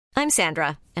I'm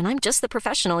Sandra, and I'm just the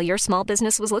professional your small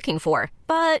business was looking for.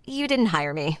 But you didn't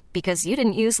hire me because you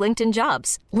didn't use LinkedIn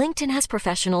Jobs. LinkedIn has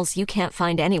professionals you can't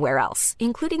find anywhere else,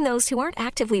 including those who aren't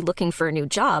actively looking for a new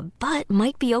job, but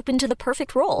might be open to the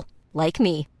perfect role, like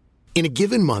me. In a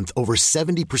given month, over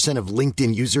 70% of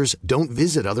LinkedIn users don't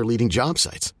visit other leading job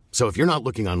sites. So if you're not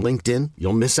looking on LinkedIn,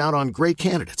 you'll miss out on great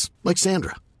candidates like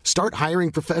Sandra. Start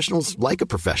hiring professionals like a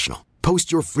professional.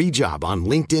 Post your free job on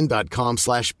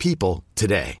linkedin.com/people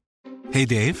today. Hey,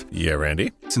 Dave. Yeah,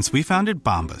 Randy. Since we founded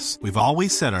Bombas, we've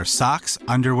always said our socks,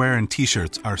 underwear, and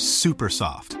T-shirts are super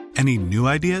soft. Any new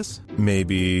ideas?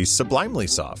 Maybe sublimely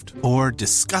soft. Or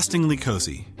disgustingly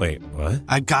cozy. Wait, what?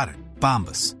 I got it.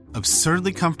 Bombas.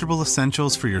 Absurdly comfortable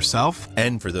essentials for yourself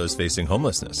and for those facing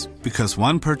homelessness. Because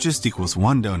one purchased equals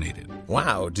one donated.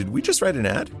 Wow, did we just write an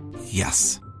ad?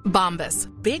 Yes. Bombas.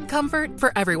 Big comfort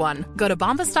for everyone. Go to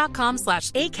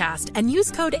bombas.com/ACAST and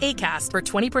use code ACAST for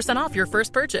 20% off your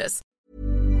first purchase.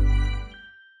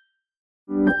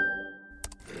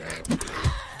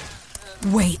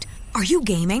 Wait, are you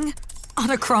gaming? On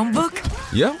a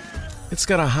Chromebook? Yep. It's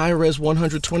got a high-res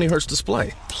 120Hz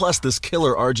display, plus this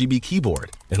killer RGB keyboard.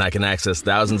 And I can access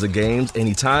thousands of games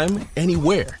anytime,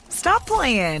 anywhere. Stop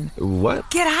playing.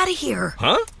 What? Get out of here.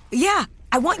 Huh? Yeah,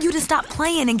 I want you to stop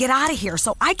playing and get out of here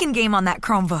so I can game on that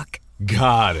Chromebook.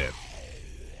 Got it.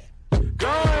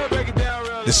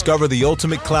 Discover the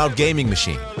ultimate cloud gaming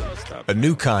machine. A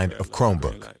new kind of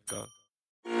Chromebook.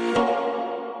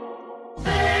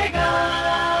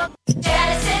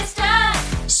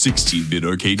 16-bit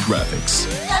arcade graphics.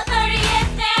 The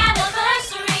 30th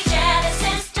anniversary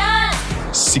Genesis does.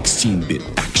 16-bit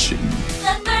action.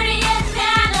 The 30th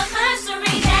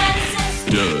anniversary Genesis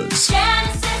Does.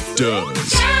 Genesis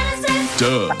Does.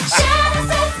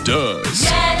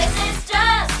 Genesis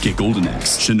does. Get Golden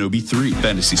Axe, Shinobi 3,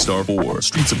 Phantasy Star 4,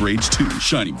 Streets of Rage 2,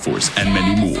 Shining Force, and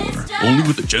many more. Only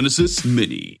with the Genesis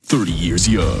Mini. 30 years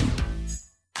young.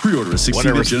 Pre-order a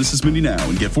 16-bit Genesis Mini now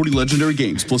and get 40 legendary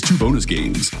games plus 2 bonus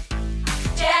games.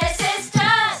 Genesis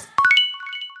does.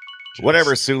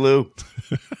 Whatever, Sulu.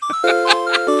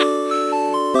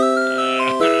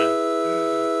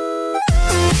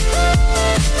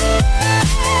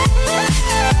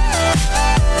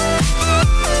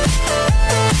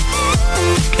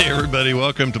 Hey, everybody.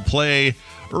 Welcome to Play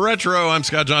Retro. I'm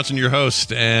Scott Johnson, your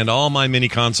host, and all my mini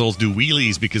consoles do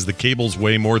wheelies because the cables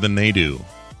weigh more than they do.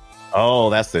 Oh,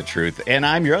 that's the truth. And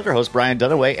I'm your other host, Brian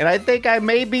Dunaway, and I think I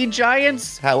may be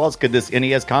Giants. How else could this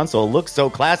NES console look so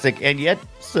classic and yet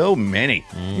so many?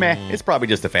 Meh, it's probably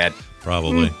just a fad.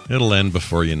 Probably. It'll end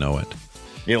before you know it.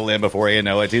 It'll end before you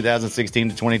know it. 2016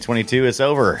 to 2022, it's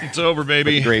over. It's over,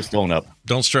 baby. With the grave's stolen up.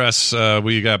 Don't stress.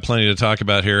 We got plenty to talk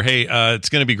about here. Hey, it's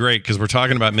going to be great because we're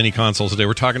talking about mini consoles today.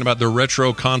 We're talking about the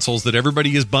retro consoles that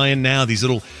everybody is buying now. These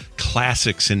little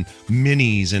classics and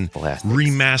minis and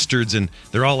remasters, and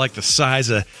they're all like the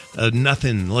size of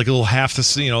nothing, like a little half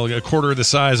the, a quarter of the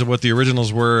size of what the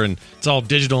originals were, and it's all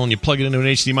digital, and you plug it into an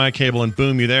HDMI cable, and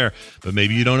boom, you're there. But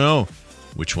maybe you don't know.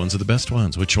 Which ones are the best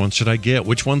ones? Which ones should I get?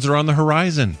 Which ones are on the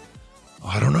horizon?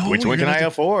 I don't know. Which one can I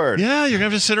afford? Yeah, you're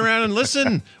going to have to sit around and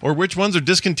listen. Or which ones are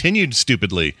discontinued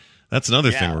stupidly. That's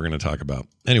another thing we're going to talk about.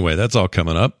 Anyway, that's all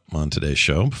coming up on today's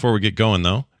show. Before we get going,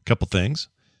 though, a couple things.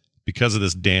 Because of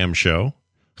this damn show,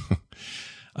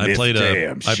 I played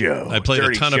a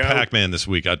ton of Pac-Man this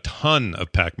week. A ton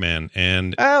of Pac-Man.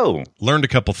 And learned a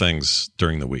couple things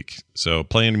during the week. So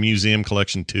playing Museum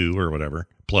Collection 2 or whatever.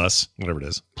 Plus, whatever it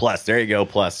is. Plus, there you go,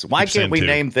 plus. Why can't we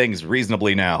name things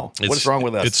reasonably now? What's wrong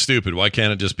with us? It's stupid. Why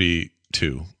can't it just be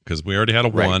 2? Because we already had a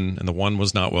 1, and the 1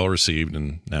 was not well received,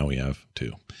 and now we have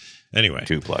 2. Anyway.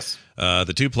 2 plus.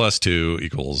 The 2 plus 2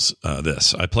 equals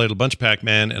this. I played a bunch of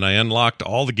Pac-Man, and I unlocked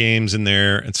all the games in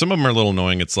there, and some of them are a little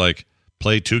annoying. It's like,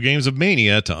 play 2 games of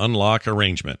Mania to unlock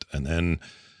Arrangement, and then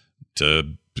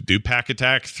to do Pack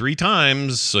Attack 3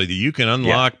 times so that you can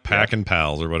unlock Pack and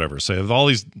Pals or whatever. So you have all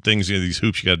these things, these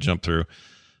hoops you got to jump through.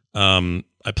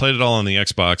 I played it all on the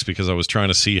Xbox because I was trying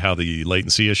to see how the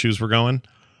latency issues were going.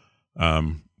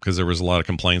 Because there was a lot of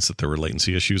complaints that there were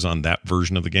latency issues on that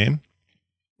version of the game.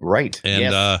 Right.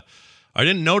 And I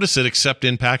didn't notice it except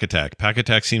in Pack Attack. Pack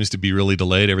Attack seems to be really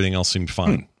delayed. Everything else seemed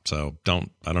fine. So I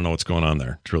don't know what's going on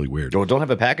there. It's really weird. Don't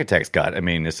have a Pack Attack, Scott. I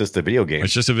mean, it's just a video game.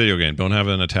 It's just a video game. Don't have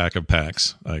an attack of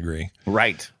packs. I agree.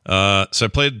 Right. So I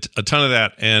played a ton of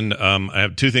that, and I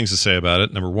have 2 things to say about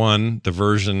it. Number one, the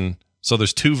version. So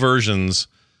there's 2 versions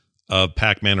of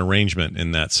Pac-Man Arrangement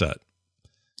in that set.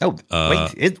 Oh,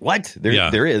 wait, what?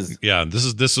 There is. Yeah,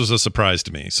 this was a surprise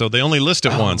to me. So they only list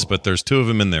it once, but there's 2 of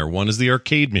them in there. One is the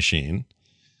arcade machine.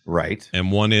 Right.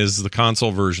 And one is the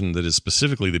console version that is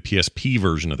specifically the PSP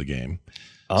version of the game.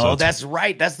 Oh, that's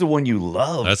right. That's the one you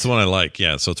love. That's the one I like.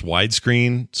 Yeah. So it's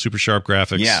widescreen, super sharp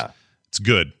graphics. Yeah. It's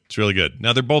good. It's really good.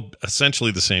 Now they're both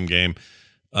essentially the same game.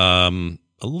 A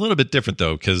little bit different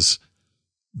though, because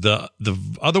the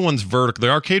other one's vertical. The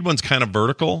arcade one's kind of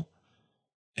vertical,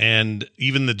 and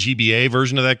even the GBA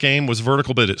version of that game was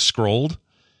vertical, but it scrolled.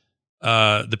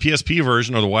 The PSP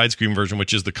version, or the widescreen version,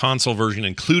 which is the console version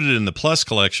included in the Plus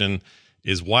collection,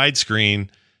 is widescreen,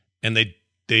 and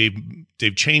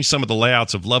they've changed some of the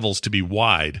layouts of levels to be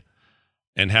wide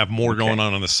and have more going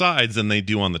on the sides than they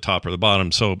do on the top or the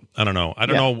bottom. So I don't know.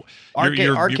 Know.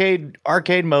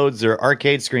 Arcade modes or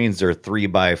arcade screens are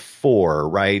 3x4,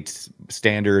 right?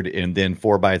 Standard, and then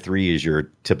 4x3 is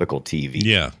your typical TV.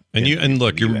 Yeah, and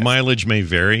look, your mileage may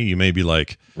vary. You may be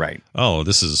like, right? Oh,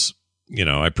 this is,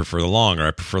 I prefer the long or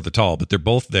I prefer the tall, but they're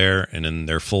both there and in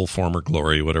their full form or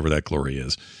glory, whatever that glory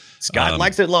is. Scott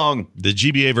likes it long. The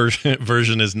GBA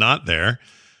version is not there,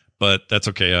 but that's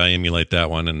okay. I emulate that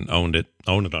one and own it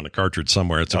on a cartridge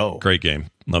somewhere. It's a great game.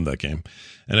 Love that game.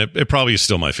 And it probably is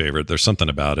still my favorite. There's something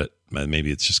about it.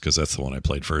 Maybe it's just because that's the one I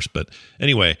played first. But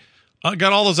anyway, I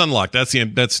got all those unlocked.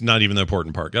 That's not even the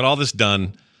important part. Got all this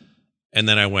done. And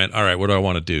then I went, all right, what do I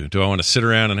want to do? Do I want to sit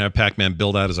around and have Pac-Man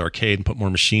build out his arcade and put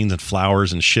more machines and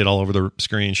flowers and shit all over the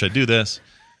screen? Should I do this?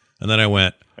 And then I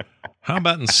went, how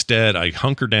about instead I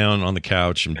hunker down on the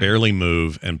couch and barely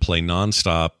move and play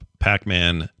nonstop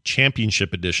Pac-Man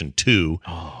Championship Edition 2,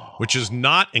 which is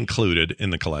not included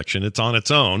in the collection. It's on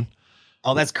its own.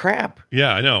 Oh, that's crap.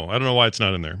 Yeah, I know. I don't know why it's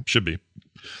not in there. Should be.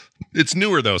 It's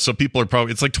newer, though, so people are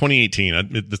probably... It's like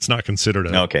 2018. It's not considered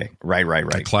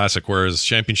a classic, whereas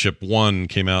Championship 1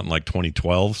 came out in like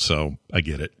 2012, so I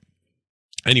get it.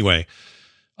 Anyway,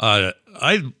 I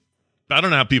don't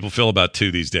know how people feel about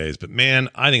 2 these days, but man,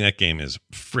 I think that game is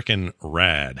freaking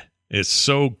rad. It's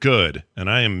so good, and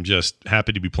I am just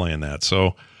happy to be playing that.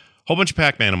 So, whole bunch of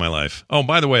Pac-Man in my life. Oh,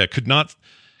 by the way, I could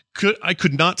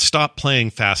not stop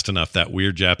playing fast enough that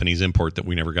weird Japanese import that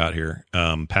we never got here.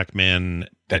 Pac-Man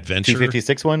Adventure.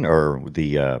 256 one or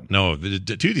the No, the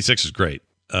 256 is great.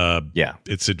 Yeah,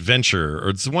 it's Adventure, or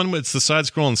it's the one. It's the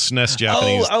side-scrolling SNES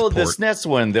Japanese. The SNES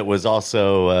one that was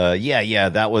also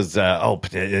that was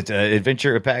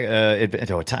Adventure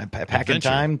Pack in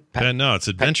Time. No, it's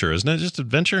Adventure, isn't it? Just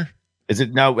Adventure. Is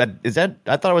it? No, is that?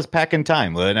 I thought it was Pack in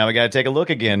Time. Well, now we got to take a look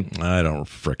again. I don't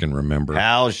frickin' remember.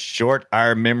 How short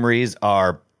our memories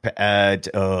are. Not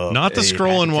the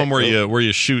scrolling one where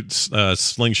you shoot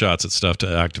slingshots at stuff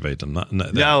to activate them.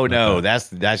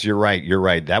 That's you're right. You're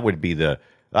right. That would be the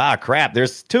crap.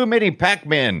 There's too many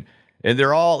Pac-Men and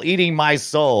they're all eating my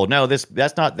soul. No, that's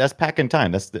Pack in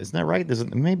Time. Isn't that right?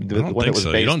 Maybe the one it was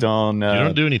based on. You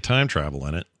don't do any time travel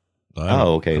in it.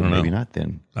 Okay, maybe not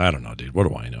then. I don't know, dude. What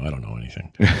do I know? I don't know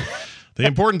anything. The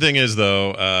important thing is,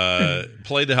 though,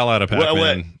 played the hell out of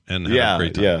Pac-Man and had a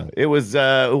great time. Yeah, it was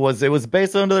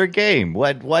based on another game.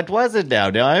 What was it now?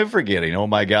 Now I'm forgetting. Oh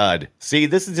my god! See,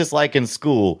 this is just like in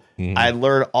school. Mm-hmm. I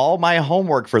learned all my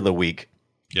homework for the week.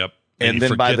 Yep, and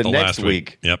then by the next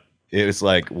week, yep, it was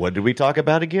like, what did we talk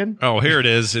about again? Oh, here it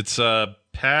is. It's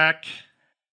Pac.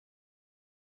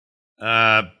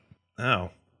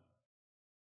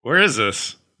 Where is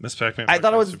this? Miss Pac-Man. I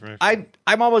thought it was.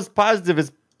 I'm almost positive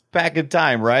it's Pack in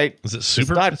Time, right? Is it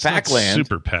Super? It's not Pac-Land.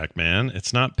 Super Pac-Man.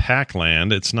 It's not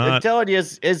Pac-Land. It's not. I'm telling you,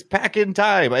 it's Pack in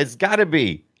Time. It's got to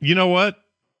be. You know what?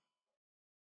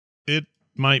 It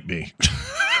might be.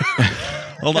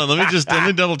 Hold on. Let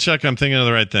me double check. I'm thinking of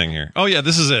the right thing here. Oh yeah,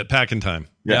 this is it. Pack in Time.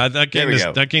 Yeah, that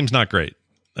game's not great.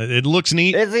 It looks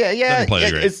neat.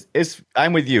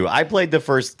 I'm with you. I played the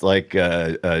first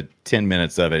 10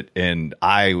 minutes of it, and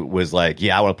I was like,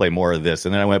 I want to play more of this.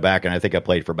 And then I went back, and I think I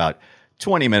played for about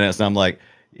 20 minutes, and I'm like,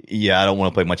 I don't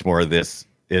want to play much more of this.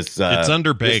 It's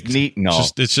underbaked. It's neat and all.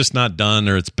 It's just not done,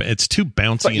 or it's too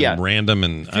bouncy and random,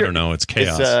 and I don't know. It's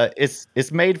chaos.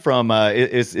 It's made from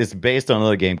it's based on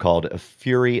another game called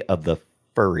Fury of the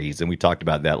Furries, and we talked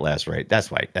about that last, right?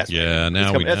 That's right.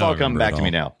 Now it's all coming back to me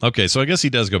now. Okay, so I guess he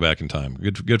does go back in time.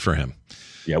 Good for him.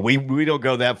 Yeah, we don't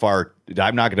go that far.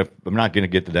 I'm not gonna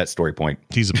get to that story point.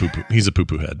 He's a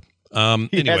poo-poo head.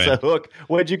 He has a hook.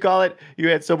 What'd you call it? You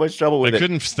had so much trouble with it. I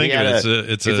couldn't think of it.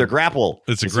 It's a grapple.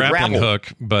 It's a grappling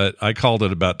hook, but I called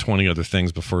it about 20 other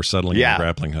things before settling on a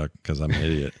grappling hook because I'm an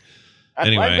idiot.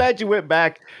 Anyway, I'm glad you went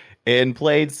back and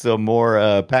played some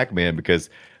more Pac-Man because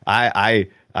I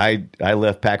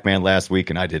left Pac-Man last week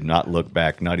and I did not look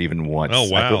back, not even once. Oh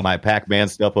wow! I put my Pac-Man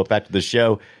stuff up after the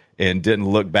show, and didn't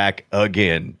look back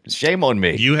again. Shame on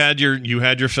me. You had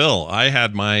your fill. I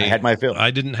had my fill.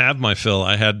 I didn't have my fill.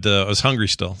 I was hungry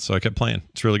still, so I kept playing.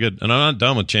 It's really good, and I'm not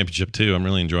done with Championship 2. I'm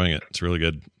really enjoying it. It's really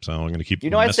good. So I'm going to keep.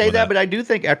 I say that, but I do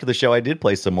think after the show I did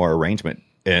play some more Arrangement,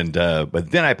 and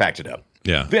but then I packed it up.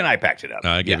 Yeah. Then I packed it up.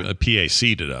 I gave it a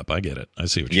PAC'd it up. I get it. I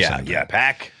see what you're saying. Yeah,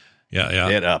 pack. Yeah.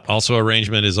 It up. Also,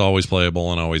 Arrangement is always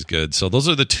playable and always good. So those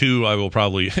are the two I will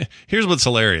probably. Here's what's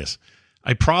hilarious.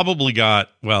 I probably got,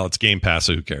 well, it's Game Pass,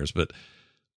 so who cares? But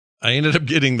I ended up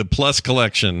getting the Plus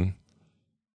collection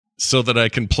so that I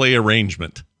can play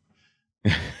Arrangement.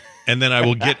 And then I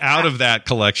will get out of that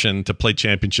collection to play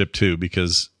Championship 2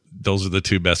 because those are the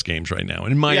two best games right now.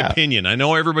 In my opinion, I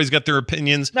know everybody's got their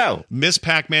opinions. No. Miss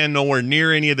Pac-Man, nowhere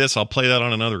near any of this. I'll play that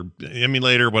on another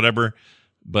emulator, whatever.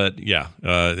 But yeah,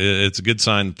 it's a good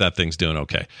sign that thing's doing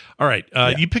okay. All right.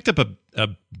 You picked up a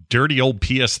dirty old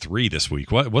PS3 this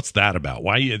week. What's that about?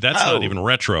 Why? That's not even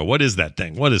retro. What is that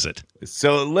thing? What is it?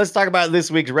 So let's talk about this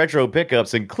week's retro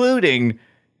pickups, including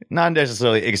not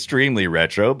necessarily extremely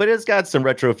retro, but it's got some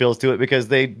retro feels to it because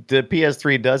the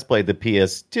PS3 does play the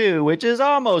PS2, which is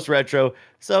almost retro.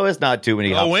 So it's not too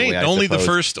many. Oh wait, only the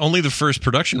first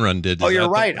production run did. Oh, you're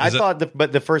right. I thought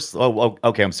the first. Oh,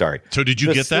 okay. I'm sorry. So did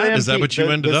you get that? Is that what you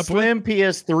ended up with? The slim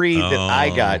PS3 that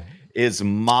I got is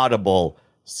moddable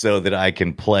so that I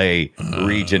can play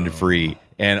region free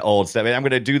and old stuff. And I'm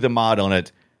going to do the mod on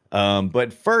it.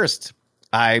 But first,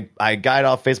 I got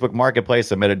off Facebook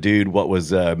Marketplace. I met a dude.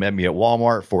 Met me at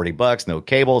Walmart. $40. No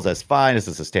cables. That's fine. This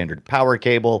is a standard power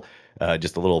cable.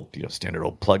 Just a little, standard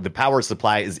old plug. The power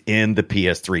supply is in the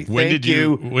PS3.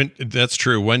 That's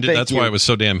true. That's why it was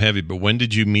so damn heavy. But when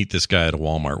did you meet this guy at a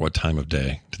Walmart? What time of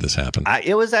day did this happen?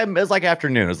 It was like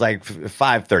afternoon. It was like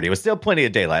 5:30. It was still plenty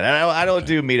of daylight. I don't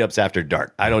do meetups after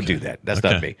dark. I don't do that. That's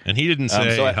not me. And he didn't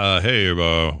say, hey,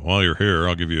 while you're here,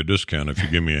 I'll give you a discount if you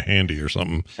give me a handy or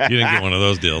something. You didn't get one of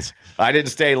those deals. I didn't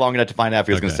stay long enough to find out if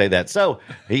he was going to say that. So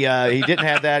he didn't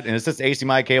have that, and it's just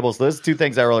HDMI cable. So those are two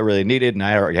things I really needed, and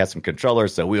I already had some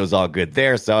controllers, so we was all good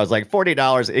there. So I was like,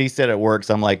 $40. He said it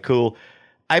works. I'm like, cool.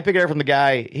 I pick it up from the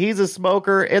guy. He's a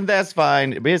smoker, and that's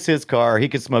fine. It's his car. He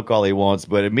can smoke all he wants.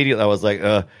 But immediately I was like,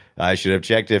 I should have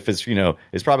checked if it's,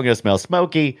 it's probably going to smell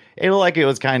smoky. It looked like it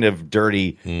was kind of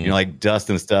dirty, like dust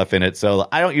and stuff in it. So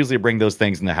I don't usually bring those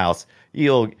things in the house.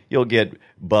 You'll get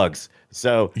bugs.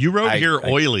 So you wrote here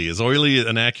oily. Is oily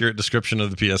an accurate description of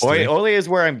the PS3? Oily is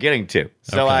where I'm getting to.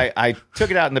 So okay. I took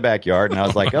it out in the backyard and I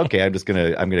was like, okay, I'm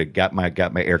gonna got my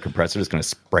air compressor, just gonna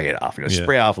spray it off.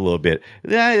 Spray off a little bit.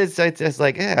 It's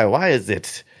like, why is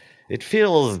it? It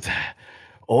feels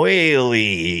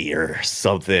oily or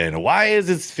something. Why does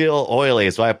it feel oily?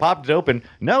 So I popped it open.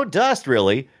 No dust,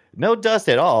 really. No dust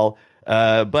at all.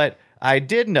 But I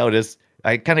did notice.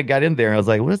 I kind of got in there and I was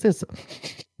like, what is this?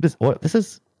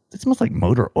 It smells like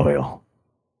motor oil.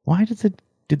 Why does it?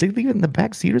 Did they leave it in the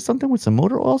back seat or something with some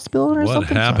motor oil spilling or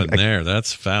something? What happened there?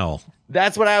 That's foul.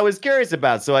 That's what I was curious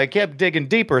about. So I kept digging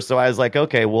deeper. So I was like,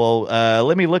 okay, well,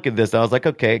 let me look at this. And I was like,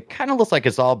 okay, it kind of looks like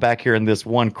it's all back here in this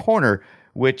one corner,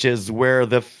 which is where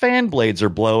the fan blades are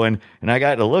blowing. And I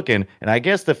got to looking, and I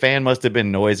guess the fan must have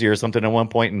been noisy or something at one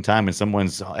point in time, and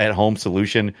someone's at-home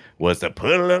solution was to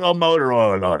put a little motor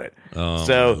oil on it. Oh,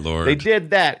 so my Lord. They did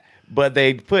that. But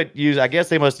I guess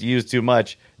they must have used too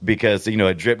much because,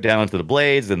 it dripped down into the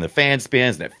blades and the fan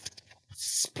spins and it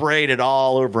sprayed it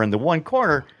all over in the one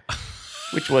corner,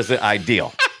 which wasn't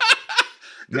ideal.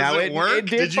 Now it work? It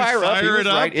did fire up. He was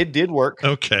right. It did work.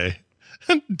 Okay.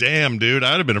 Damn, dude.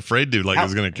 I'd have been afraid, dude, like it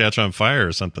was going to catch on fire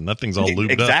or something. That thing's all lubed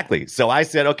up. Exactly. So I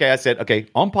said, okay,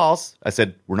 on pause. I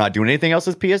said, we're not doing anything else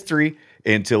as PS3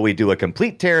 until we do a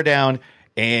complete teardown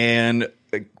and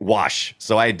wash.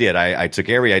 So I did. I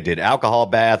did alcohol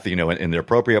bath, in the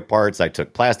appropriate parts. I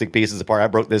took plastic pieces apart. I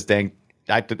broke this thing.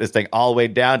 I took this thing all the way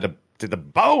down to the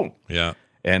bone. Yeah.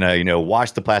 And,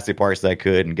 washed the plastic parts that I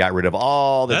could and got rid of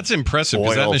all the That's impressive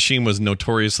because that machine was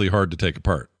notoriously hard to take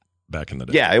apart back in the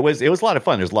day. Yeah, it was a lot of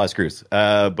fun. There's a lot of screws.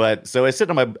 But so it's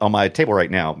sitting on my table right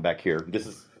now back here. This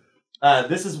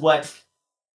is what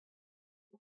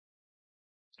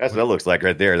that's what it looks like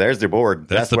right there. There's the board.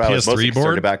 That's the what PS3 I was most concerned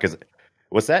board about because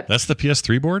what's that? That's the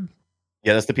PS3 board?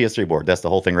 Yeah, that's the PS3 board. That's the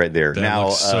whole thing right there. That now,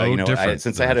 looks so different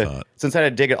since I had to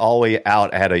dig it all the way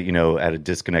out, I had to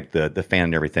disconnect the fan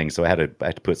and everything. So I had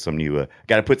to put some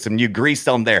new grease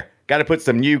on there. Got to put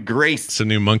some new grease. It's a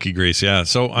new monkey grease, yeah.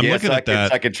 So I'm looking at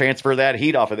that. I could transfer that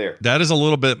heat off of there. That is a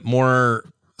little bit more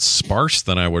sparse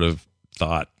than I would have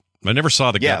thought. I never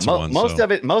saw the guts one. Most of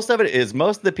the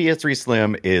PS3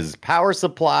 Slim is power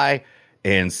supply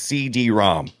and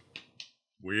CD-ROM.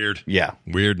 Weird. Yeah.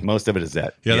 Weird. Most of it is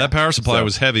that. Yeah, that power supply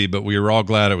was heavy, but we were all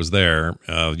glad it was there.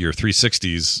 Your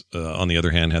 360s, on the other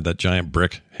hand, had that giant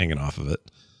brick hanging off of it.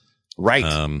 Right.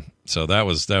 So that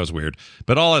was weird.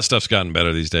 But all that stuff's gotten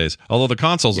better these days. Although the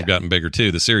consoles have gotten bigger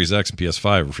too. The Series X and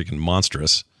PS5 are freaking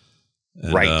monstrous.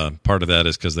 And, right. Part of that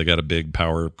is because they got a big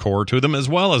power core to them, as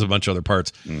well as a bunch of other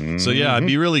parts. Mm-hmm. So yeah, I'd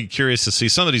be really curious to see.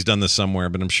 Somebody's done this somewhere,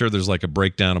 but I'm sure there's like a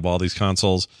breakdown of all these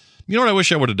consoles. You know what I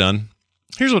wish I would have done?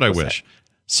 Here's what I wish.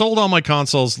 Sold all my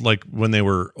consoles like when they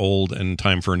were old and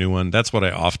time for a new one. That's what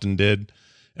I often did.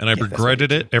 And I've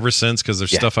regretted it ever since because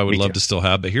there's stuff I would love to still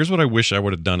have. But here's what I wish I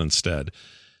would have done instead.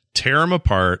 Tear them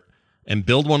apart and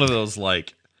build one of those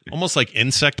like almost like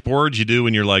insect boards you do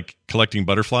when you're like collecting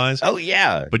butterflies. Oh,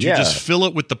 yeah. But you just fill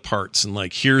it with the parts and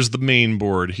like, here's the main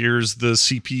board, here's the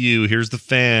CPU, here's the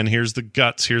fan, here's the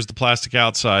guts, here's the plastic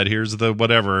outside, here's the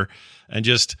whatever, and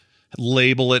just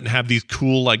label it and have these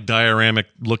cool like dioramic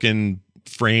looking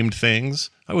framed things.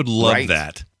 I would love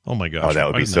that. Oh my gosh. Oh, that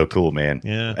would be so cool, man.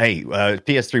 Yeah. Hey,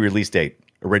 PS3 release date,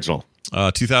 original.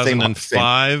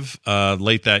 2005,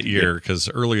 late that year, because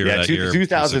earlier that year.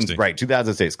 2000, right,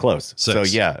 2006, close. So,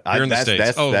 yeah. You're in the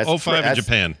States. 05 in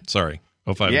Japan. Sorry.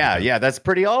 05 yeah, that's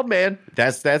pretty old, man.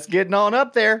 That's getting on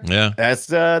up there. Yeah.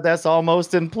 That's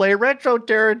almost in play retro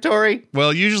territory.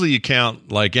 Well, usually you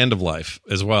count like end of life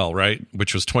as well, right?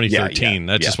 Which was 2013.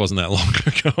 That just wasn't that long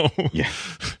ago. Yeah.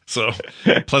 So,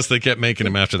 plus they kept making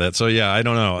them after that. So, yeah, I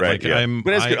don't know. Right, like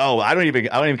but it's good. Oh, I don't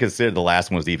even consider the last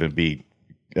ones to even be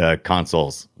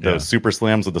consoles. Those super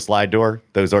slims with the slide door,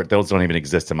 those don't even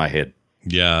exist in my head.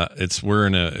 Yeah, we're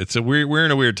in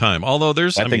a weird time. Although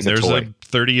there's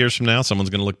 30 years from now, someone's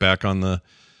going to look back on the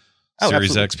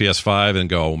Series X, PS5 and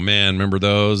go, man, remember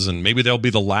those? And maybe they'll be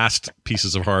the last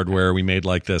pieces of hardware we made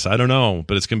like this. I don't know,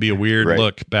 but it's going to be a weird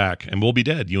look back, and we'll be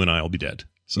dead. You and I will be dead.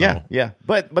 So. Yeah.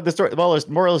 But the story, well, the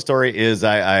moral of the story is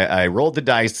I rolled the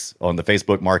dice on the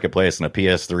Facebook Marketplace on a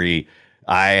PS3.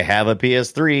 I have a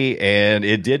PS3 and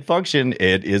it did function.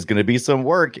 It is going to be some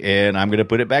work and I'm going to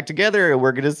put it back together and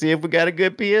we're going to see if we got a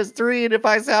good PS3 and if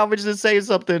I salvage and save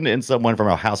something in someone from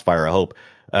a house fire, I hope.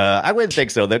 I wouldn't think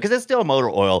so, though, because it's still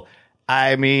motor oil.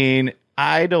 I mean,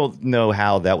 I don't know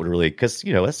how that would really, because,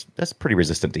 you know, that's pretty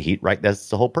resistant to heat, right? That's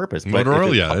the whole purpose. Motor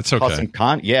oil, it's okay.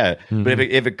 Mm-hmm. But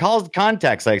if it caused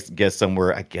contacts, I guess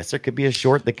somewhere, I guess there could be a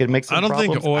short that could make some problems. I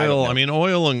don't think oil, I mean,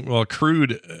 oil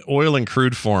in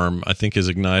crude form, I think is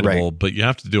ignitable, but you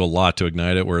have to do a lot to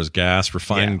ignite it, whereas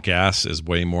refined gas is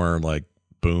way more like,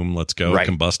 boom, let's go,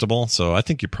 combustible. So I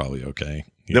think you're probably okay.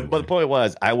 But the point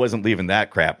was, I wasn't leaving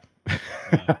that crap.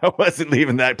 I wasn't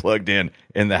leaving that plugged in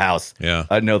the house. Yeah.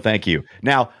 No, thank you.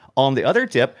 Now, on the other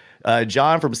tip,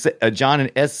 John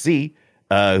and SC,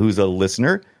 who's a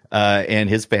listener, and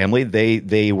his family,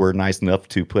 they were nice enough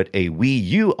to put a Wii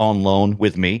U on loan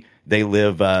with me. They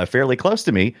live fairly close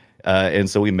to me, and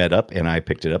so we met up, and I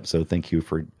picked it up. So thank you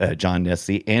for John and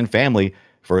SC and family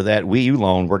for that Wii U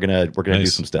loan. We're gonna do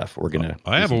some stuff.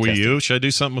 I have a Wii U. Should I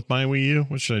do something with my Wii U?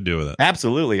 What should I do with it?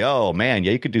 Absolutely. Oh man,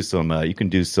 yeah, you could do some.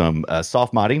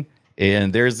 Soft modding,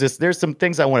 and there's some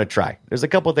things I want to try. There's a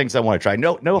couple of things I want to try.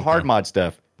 No hard mod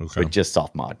stuff, but just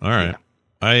soft mod. All right.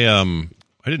 Yeah.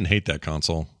 I didn't hate that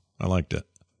console. I liked it.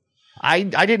 I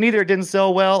didn't either. It didn't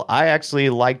sell well. I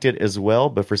actually liked it as well,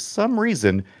 but for some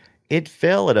reason, it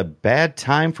fell at a bad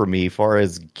time for me as far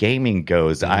as gaming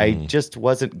goes. I just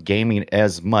wasn't gaming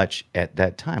as much at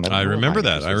that time. I remember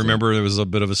that. I remember it was a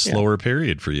bit of a slower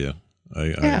period for you. I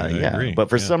agree. But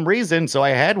for some reason, so I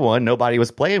had one. Nobody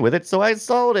was playing with it, so I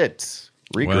sold it.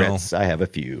 Regrets. I have a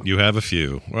few. You have a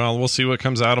few. Well, we'll see what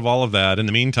comes out of all of that. In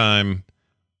the meantime,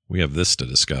 we have this to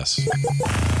discuss.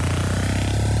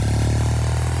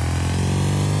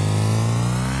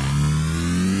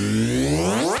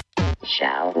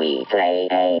 Shall we play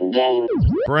a game?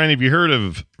 Brian, have you heard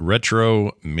of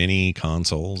retro mini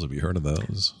consoles? Have you heard of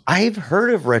those? I've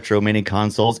heard of retro mini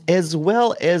consoles as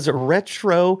well as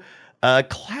retro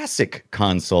classic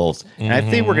consoles. And I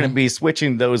think we're going to be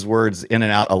switching those words in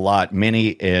and out a lot,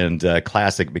 mini and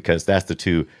classic, because that's the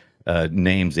two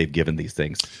names they've given these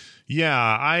things.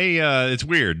 Yeah, it's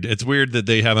weird. It's weird that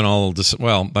they haven't all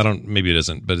maybe it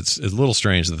isn't, but it's a little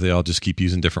strange that they all just keep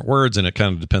using different words, and it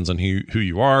kind of depends on who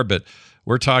you are. But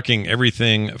we're talking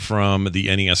everything from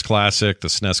the NES Classic, the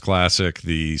SNES Classic,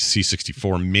 the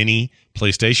C64 Mini,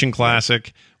 PlayStation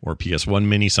Classic, or PS1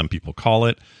 Mini, some people call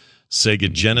it,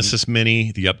 Sega Genesis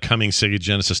Mini, the upcoming Sega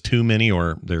Genesis 2 Mini,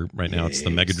 or right now it's the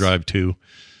Mega Drive 2.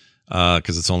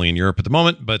 because it's only in Europe at the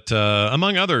moment. But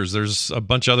among others, there's a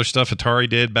bunch of other stuff Atari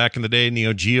did back in the day.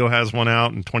 Neo Geo has one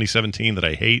out in 2017 that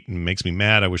I hate and makes me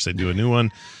mad. I wish they'd do a new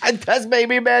one. It does make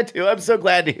me mad too. I'm so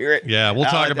glad to hear it. Yeah, we'll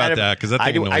talk about that because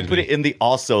I put it in the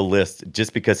also list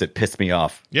just because it pissed me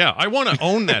off. Yeah, I want to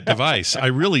own that device. I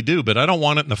really do, but I don't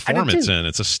want it in the form it's in.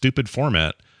 It's a stupid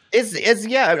format.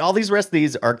 All these rest of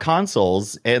these are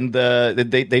consoles, and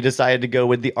they decided to go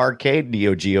with the arcade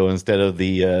Neo Geo instead of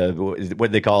the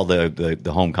what they call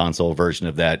the home console version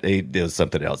of that. It was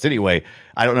something else. Anyway,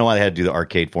 I don't know why they had to do the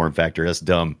arcade form factor. That's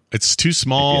dumb. It's too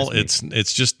small.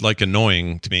 It's just like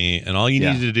annoying to me. And all you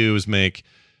need to do is make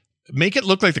it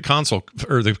look like the console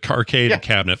or the arcade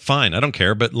cabinet. Fine, I don't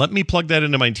care. But let me plug that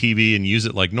into my TV and use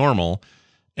it like normal.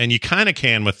 And you kind of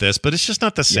can with this, but it's just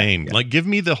not the same. Like, give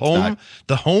me the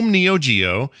home Neo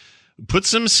Geo, put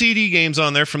some CD games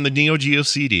on there from the Neo Geo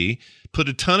CD, put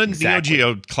a ton of Neo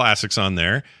Geo classics on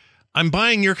there. I'm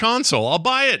buying your console. I'll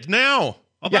buy it now.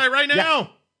 I'll buy it right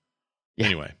now. Yeah.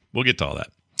 Anyway, we'll get to all that.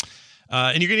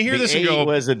 And you're going to hear this and go.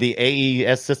 Was it the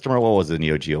AES system or what was the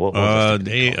Neo Geo? What was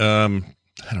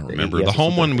I don't remember. The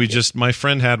home one, my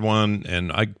friend had one,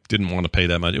 and I didn't want to pay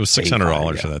that much. It was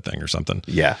 $600 for that thing or something.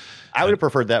 Yeah. I would have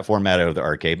preferred that format over the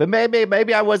arcade, but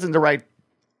maybe I wasn't the right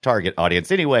target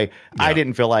audience. Anyway, I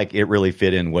didn't feel like it really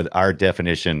fit in with our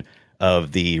definition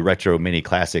of the retro mini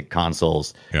classic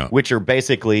consoles, which are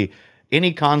basically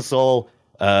any console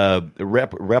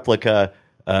replica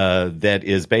that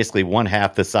is basically one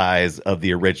half the size of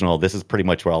the original. This is pretty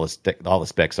much where all the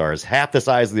specs are. Is half the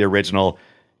size of the original,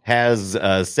 has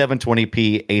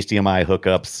 720p HDMI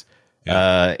hookups,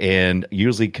 and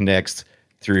usually connects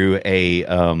through a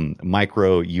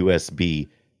micro USB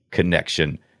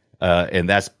connection. And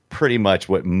that's pretty much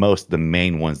what most of the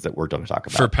main ones that we're going to talk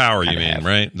about. For power, you mean,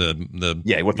 right? The the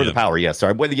power,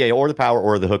 sorry. Or the power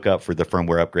or the hookup for the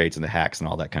firmware upgrades and the hacks and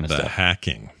all that kind of stuff. The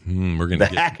hacking. We're going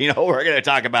to we're going to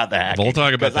talk about the hacking. We'll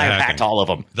talk about the hacking. I hacked all of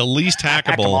them. The least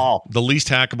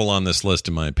hackable on this list,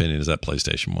 in my opinion, is that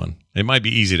PlayStation 1. It might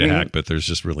be easy to hack, but there's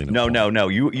just really no point. No.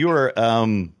 You are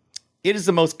it is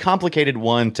the most complicated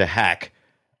one to hack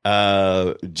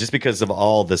just because of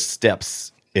all the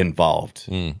steps involved.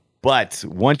 But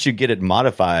once you get it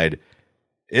modified,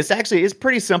 it's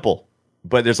pretty simple,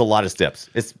 but there's a lot of steps.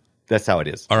 That's how it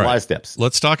is. A lot of steps.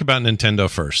 Let's talk about Nintendo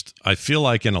first. I feel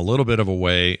like in a little bit of a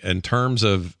way, in terms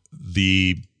of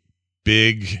the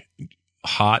big,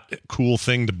 hot, cool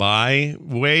thing to buy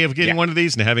way of getting one of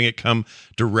these and having it come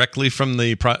directly from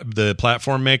the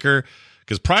platform maker.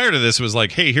 Because prior to this, it was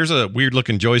like, hey, here's a weird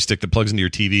looking joystick that plugs into your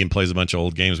TV and plays a bunch of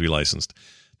old games we licensed.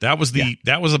 That was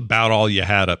that was about all you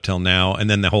had up till now, and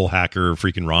then the whole hacker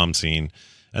freaking ROM scene,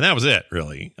 and that was it,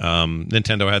 really.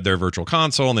 Nintendo had their Virtual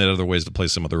Console, and they had other ways to play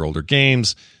some of their older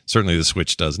games. Certainly, the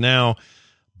Switch does now,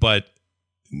 but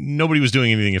nobody was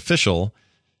doing anything official.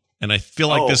 And I feel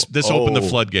like this opened the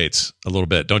floodgates a little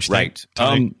bit, don't you think?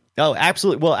 Right.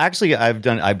 Absolutely. Well, actually, I've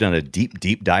done a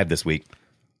deep dive this week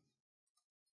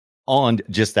on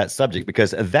just that subject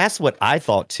because that's what I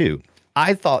thought too.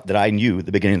 I thought that I knew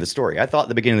the beginning of the story. I thought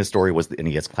the beginning of the story was the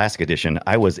NES Classic Edition.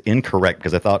 I was incorrect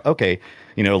because I thought, okay,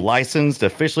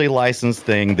 officially licensed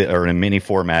thing that are in a mini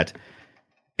format.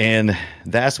 And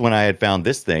that's when I had found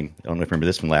this thing. I don't know if you remember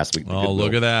this from last week. Oh,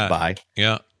 look at that.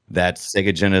 Yeah. That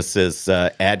Sega Genesis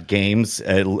Ad Games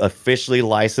officially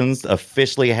licensed,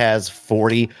 officially has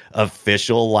 40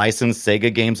 official licensed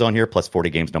Sega games on here, plus 40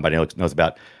 games nobody knows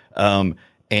about,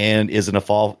 and is in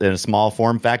a small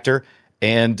form factor.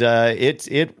 And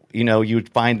you'd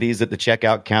find these at the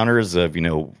checkout counters of,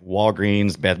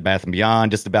 Walgreens, Bath &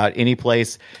 Beyond, just about any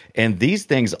place. And these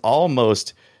things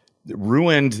almost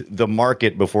ruined the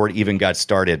market before it even got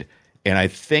started. And I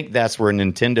think that's where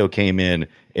Nintendo came in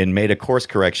and made a course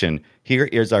correction. Here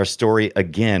is our story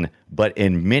again, but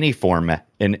in mini form,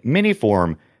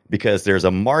 because there's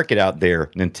a market out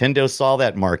there. Nintendo saw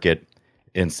that market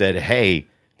and said, hey,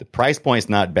 the price point's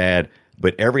not bad,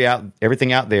 but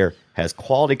everything out there has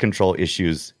quality control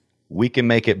issues. We can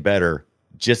make it better,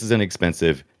 just as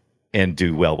inexpensive, and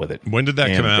do well with it. When did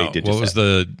that come out? What was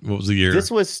the year? This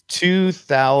was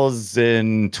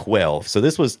 2012. So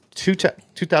this was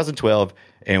 2012.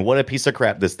 And what a piece of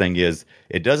crap this thing is.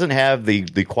 It doesn't have the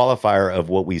qualifier of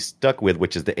what we stuck with,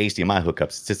 which is the HDMI hookups.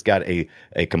 It's just got a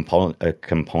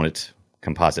composite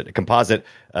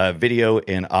video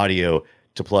and audio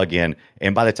to plug in.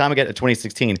 And by the time I got to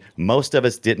 2016, most of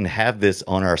us didn't have this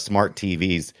on our smart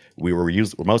TVs.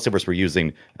 Most of us were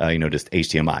using, just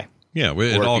HDMI. Yeah,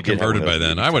 it all converted by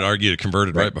then. I would argue it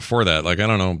converted right before that. Like, I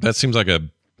don't know. That seems like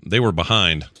they were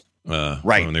behind.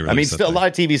 Right. When they a lot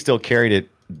of TVs still carried it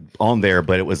on there,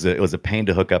 but it was a pain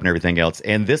to hook up and everything else.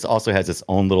 And this also has its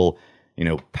own little,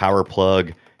 power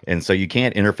plug, and so you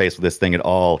can't interface with this thing at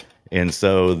all. And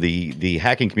so the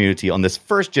hacking community on this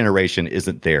first generation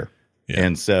isn't there. Yeah.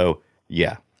 And so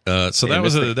so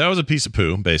that was a piece of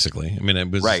poo, basically. I mean, it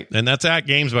was right, and that's at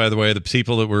Games, by the way. The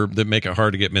people that make it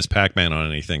hard to get Miss Pac-Man on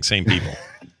anything, same people.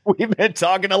 We've been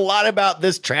talking a lot about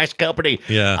this trash company.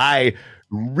 Yeah, I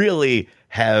really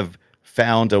have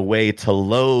found a way to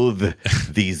loathe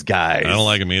these guys. I don't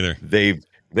like them either.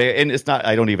 And it's not.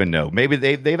 I don't even know. Maybe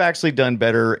they've actually done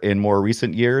better in more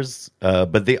recent years,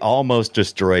 but they almost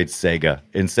destroyed Sega,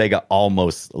 and Sega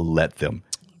almost let them.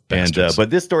 And but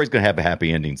this story's going to have a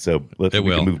happy ending, so we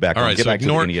can move back. All right, get back to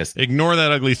the NES. Ignore that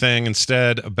ugly thing.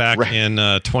 Instead, back in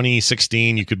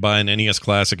 2016, you could buy an NES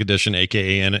Classic Edition,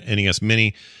 aka an NES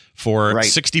Mini, for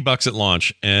 $60 at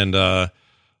launch. And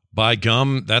by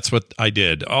gum, that's what I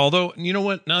did. Although, you know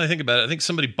what? Now that I think about it, I think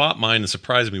somebody bought mine and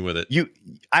surprised me with it.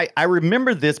 I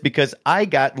remember this because I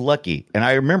got lucky, and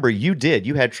I remember you did.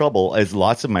 You had trouble, as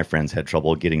lots of my friends had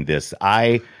trouble getting this.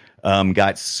 I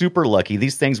got super lucky.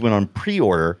 These things went on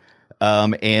pre-order,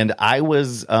 and I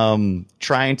was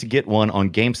trying to get one on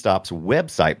GameStop's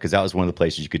website because that was one of the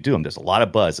places you could do them. There's a lot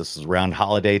of buzz. This was around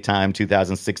holiday time,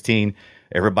 2016.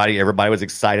 Everybody was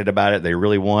excited about it. They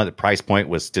really wanted. The price point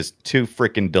was just too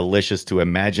freaking delicious to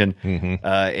imagine,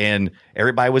 and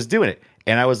everybody was doing it.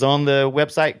 And I was on the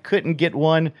website, couldn't get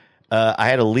one. I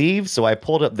had to leave, so I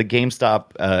pulled up the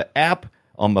GameStop app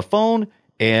on my phone.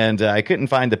 And I couldn't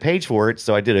find the page for it,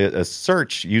 so I did a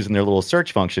search using their little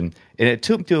search function, and it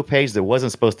took me to a page that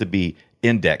wasn't supposed to be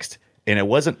indexed, and it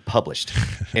wasn't published.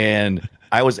 And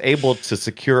I was able to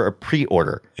secure a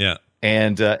pre-order. Yeah.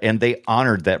 And they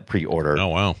honored that pre-order. Oh,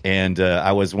 wow. And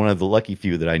I was one of the lucky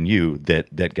few that I knew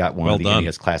that got one of the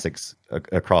NES Classics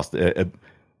across the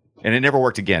and it never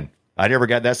worked again. I never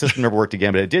got that system, never worked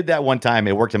again, but it did that one time.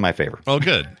 It worked in my favor. Oh,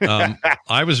 good.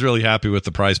 I was really happy with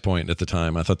the price point at the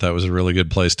time. I thought that was a really good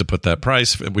place to put that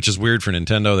price, which is weird for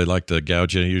Nintendo. They like to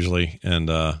gouge you usually. And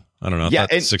I don't know. I thought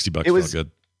 $60 felt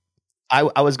good.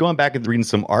 I was going back and reading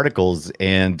some articles,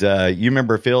 and you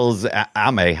remember Phil's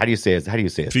Ame. How do you say it?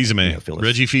 Fils-Aimé.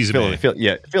 Reggie Fils-Aimé.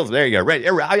 Phil, there you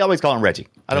go. I always call him Reggie.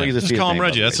 I don't use his just call him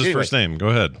Reggie. That's his first name. Go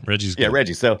ahead. Reggie's good. Yeah,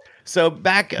 Reggie. So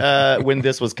back when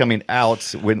this was coming out,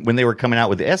 when they were coming out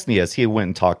with the SNES, he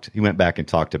went back and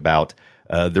talked about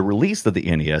the release of the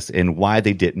NES and why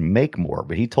they didn't make more.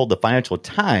 But he told the Financial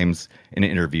Times in an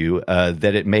interview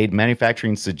that it made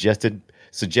manufacturing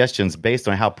suggestions based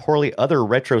on how poorly other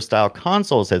retro-style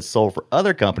consoles had sold for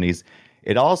other companies.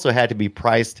 It also had to be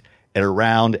priced at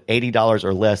around $80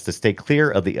 or less to stay clear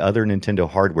of the other Nintendo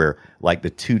hardware like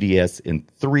the 2DS and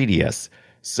 3DS.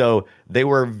 So they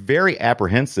were very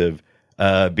apprehensive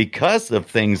because of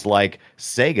things like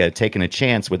Sega taking a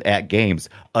chance with At Games,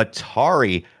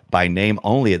 Atari by name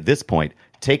only at this point,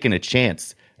 taking a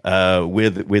chance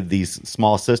with these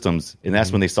small systems, and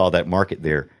that's when they saw that market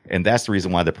there, and that's the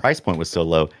reason why the price point was so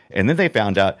low. And then they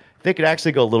found out they could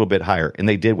actually go a little bit higher, and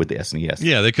they did with the SNES.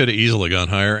 Yeah, they could have easily gone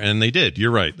higher, and they did. You're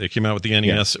right. They came out with the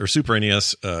NES or Super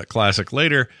NES Classic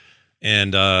later,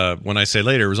 and when I say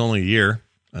later, it was only a year.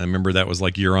 I remember that was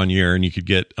like year on year, and you could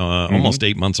get almost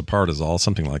 8 months apart is all,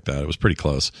 something like that. It was pretty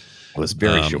close. It was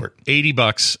very short.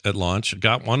 $80 at launch.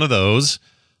 Got one of those.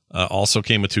 Also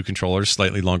came with 2 controllers,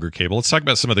 slightly longer cable. Let's talk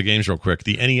about some of the games real quick.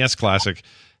 The NES Classic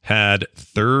had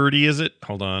 30, is it?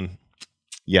 Hold on.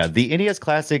 Yeah, the NES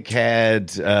Classic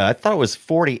had, I thought it was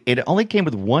 40. It only came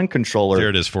with 1 controller. There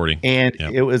it is, 40. And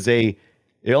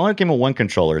it only came with 1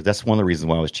 controller. That's one of the reasons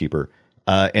why it was cheaper.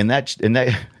 And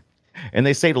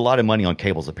they saved a lot of money on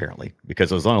cables, apparently,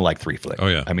 because it was only like 3 foot. Oh,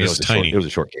 yeah. I mean, it was tiny. It was a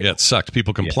short cable. Yeah, it sucked.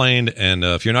 People complained, and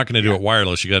if you're not going to do it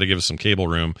wireless, you got to give us some cable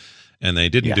room. And they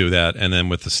didn't do that. And then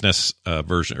with the SNES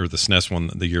version, or the SNES one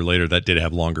the year later, that did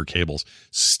have longer cables.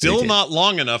 Still not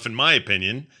long enough, in my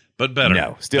opinion, but better.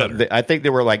 No, still, better. I think they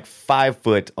were like 5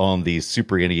 foot on the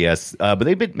Super NES, but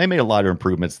they made a lot of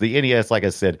improvements. The NES, like I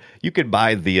said, you could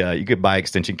buy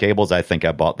extension cables. I think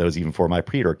I bought those even before my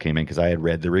pre-order came in because I had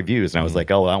read the reviews and I was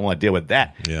like, oh, I don't want to deal with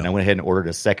that. Yeah. And I went ahead and ordered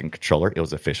a second controller. It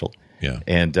was official. Yeah.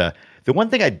 And the one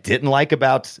thing I didn't like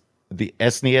about the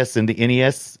SNES and the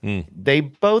NES, they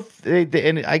both,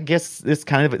 and I guess this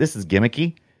is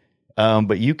gimmicky,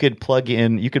 but you could plug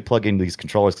in these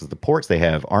controllers because the ports they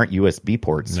have aren't USB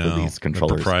ports for these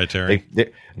controllers. They're proprietary.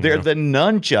 They're the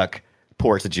nunchuck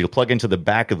ports that you plug into the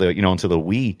back of into the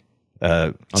Wii.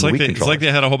 It's like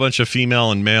they had a whole bunch of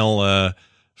female and male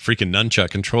freaking nunchuck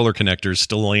controller connectors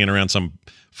still laying around some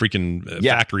freaking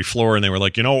factory floor, and they were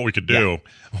like, you know what we could do?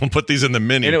 We'll put these in the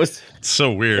Mini. And it's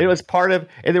so weird. It was part of,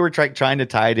 and they were trying to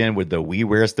tie it in with the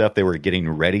WiiWare stuff. They were getting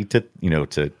ready to,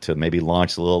 to maybe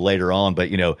launch a little later on,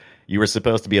 but you were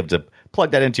supposed to be able to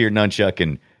plug that into your nunchuck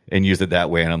and use it that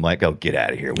way. And I'm like, oh, get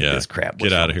out of here with this crap.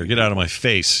 Get out of here. Get out of my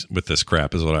face with this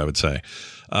crap is what I would say.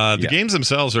 The games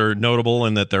themselves are notable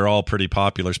in that they're all pretty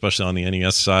popular, especially on the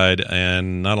NES side.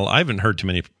 And I haven't heard too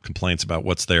many complaints about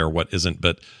what's there or what isn't,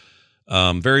 but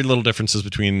very little differences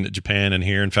between Japan and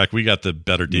here. In fact, we got the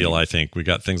better deal, I think. We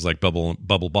got things like Bubble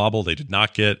Bobble they did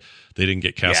not get. They didn't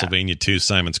get Castlevania 2,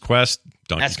 Simon's Quest,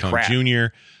 Donkey Kong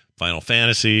Jr., Final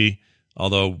Fantasy.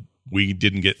 Although we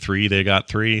didn't get 3, they got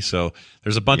 3. So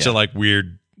there's a bunch of like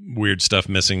weird stuff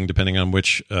missing depending on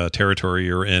which territory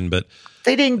you're in. But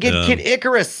they didn't get Kid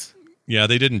Icarus. Yeah,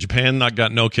 they didn't. Japan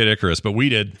got no Kid Icarus, but we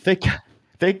did.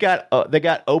 They got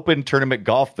open tournament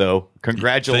golf though.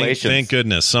 Congratulations! Thank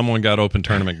goodness someone got open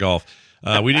tournament golf.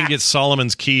 We didn't get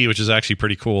Solomon's Key, which is actually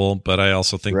pretty cool, but I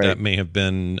also think that may have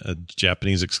been a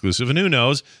Japanese exclusive. And who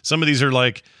knows? Some of these are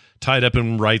like tied up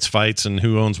in rights fights and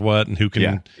who owns what and who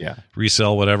can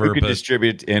resell whatever. Who can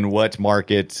distribute in what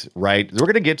market, right? We're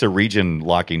going to get to region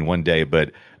locking one day,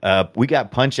 but we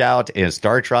got Punch Out and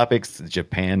Star Tropics.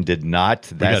 Japan did not.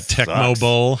 That we got Tecmo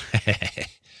Bowl.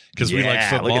 Because we like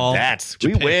football. Look at that.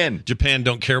 We win. Japan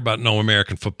don't care about no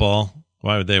American football.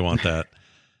 Why would they want that?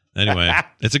 Anyway,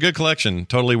 it's a good collection.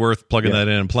 Totally worth plugging that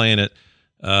in and playing it.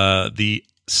 The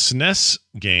SNES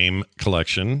game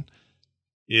collection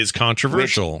is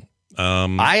controversial.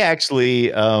 I actually,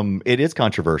 it is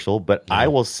controversial, but I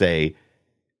will say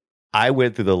I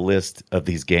went through the list of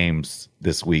these games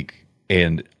this week,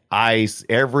 and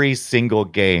every single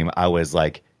game I was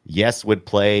like, yes, would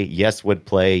play, yes, would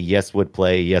play, yes, would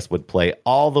play, yes, would play,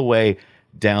 all the way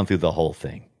down through the whole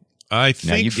thing. I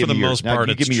think for the most part,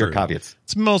 it's give me true. Your caveats.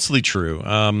 It's mostly true.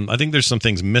 I think there's some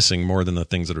things missing more than the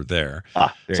things that are there.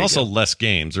 It's also less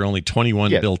games. There are only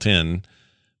 21 built in,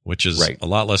 which is a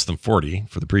lot less than 40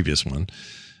 for the previous one.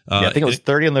 I think it was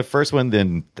 30 on the first one,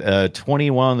 then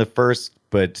 21 on the first,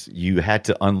 but you had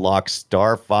to unlock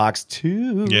Star Fox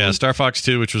 2. Yeah, Star Fox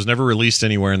 2, which was never released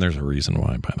anywhere, and there's a reason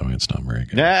why, by the way. It's not very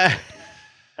good.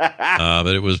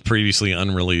 But it was previously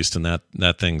unreleased, and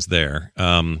that thing's there.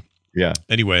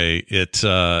 Anyway,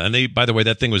 and they, by the way,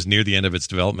 that thing was near the end of its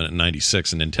development in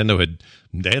 '96, and Nintendo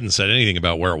hadn't said anything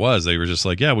about where it was. They were just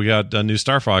like, yeah, we got a new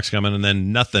Star Fox coming, and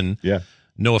then nothing. Yeah.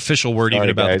 No official word even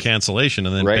about the cancellation,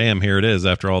 and then bam, here it is.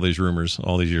 After all these rumors,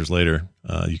 all these years later,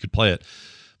 you could play it.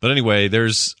 But anyway,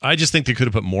 I just think they could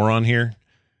have put more on here.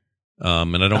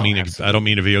 And I don't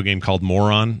mean a video game called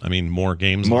Moron. I mean more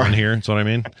games on here. That's what I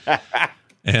mean.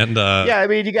 And I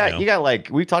mean you got like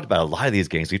we've talked about a lot of these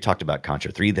games. We've talked about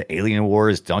Contra 3, the Alien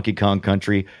Wars, Donkey Kong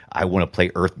Country. I want to play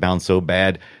Earthbound so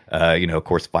bad. Of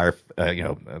course,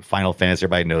 Final Fantasy.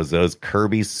 Everybody knows those.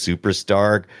 Kirby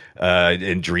Superstar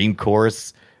and Dream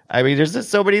Course. I mean, there's just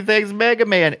so many things. Mega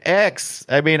Man X.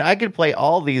 I mean, I could play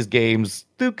all these games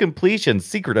through completion.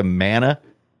 Secret of Mana.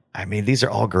 I mean, these are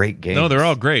all great games. No, they're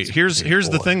all great. Here's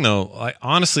the thing, though.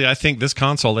 I think this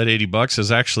console at $80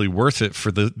 is actually worth it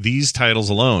for these titles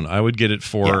alone. I would get it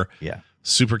for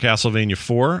Super Castlevania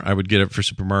 4. I would get it for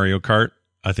Super Mario Kart.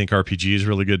 I think RPG is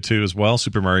really good too as well.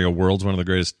 Super Mario World's one of the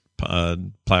greatest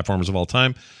platformers of all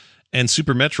time, and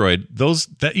Super Metroid.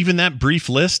 Even that brief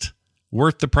list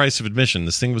worth the price of admission.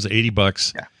 This thing was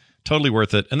 $80. Yeah. Totally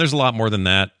worth it. And there's a lot more than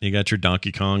that. You got your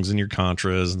Donkey Kongs and your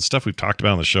Contras and stuff we've talked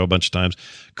about on the show a bunch of times.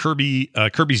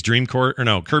 Kirby's Dream Court,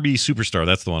 Kirby Superstar.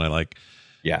 That's the one I like.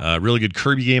 Yeah. Really good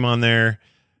Kirby game on there.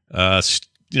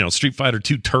 Street Fighter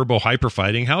 2 Turbo Hyper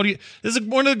Fighting. This is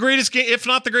one of the greatest game, if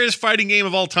not the greatest fighting game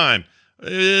of all time.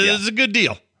 It's a good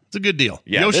deal. It's a good deal.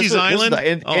 Yeah, Yoshi's Island.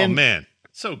 Man.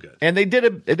 So good. And they did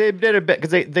a bit because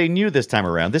they knew this time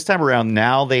around. This time around,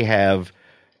 now they have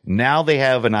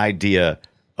an idea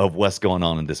of what's going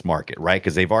on in this market, right?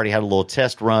 Because they've already had a little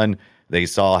test run. They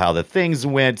saw how the things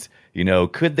went.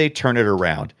 Could they turn it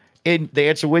around? And the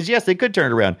answer was yes, they could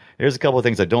turn it around. There's a couple of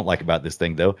things I don't like about this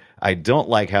thing, though. I don't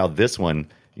like how this one,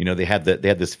 they had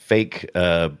this fake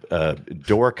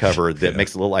door cover that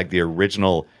makes it look like the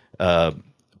original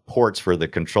ports for the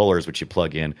controllers, which you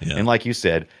plug in. Yeah. And like you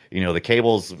said, the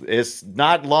cables, it's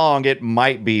not long. It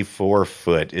might be 4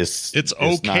 foot. It's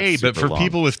okay, but for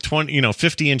people with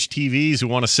 50-inch TVs who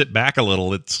want to sit back a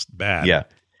little, it's bad. Yeah.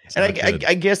 And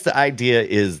I guess the idea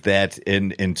is that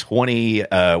in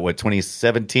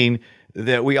 2017,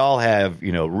 that we all have,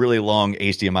 really long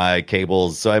HDMI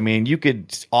cables. So, I mean, you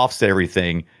could offset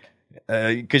everything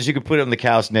because you could put it on the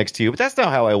couch next to you, but that's not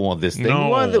how I want this thing. No.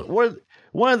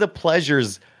 One of the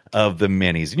pleasures of the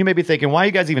minis. And you may be thinking, why are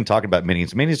you guys even talking about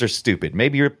minis? Minis are stupid.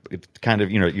 Maybe you're kind of,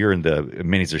 you're in the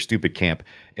minis are stupid camp.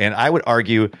 And I would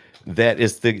argue that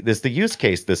it's the use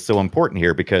case that's so important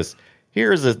here, because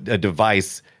here's a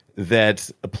device that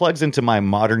plugs into my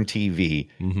modern TV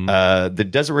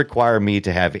that doesn't require me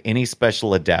to have any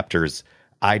special adapters.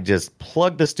 I just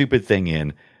plug the stupid thing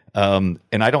in, and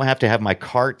I don't have to have my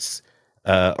carts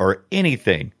or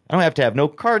anything. I don't have to have no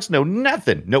carts, no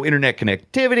nothing, no internet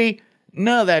connectivity,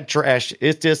 none of that trash.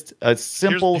 It's just a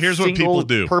simple, here's what people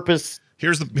do. Purpose.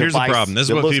 Here's the problem. This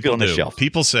is what people do.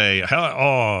 People say,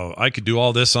 "Oh, I could do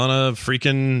all this on a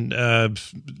freaking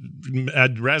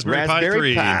Raspberry Pi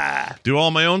 3, do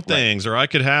all my own things, or I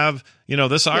could have,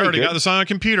 this. I already got this on a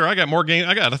computer. I got more games.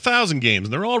 I got 1,000 games,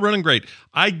 and they're all running great.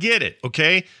 I get it,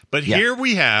 okay? But here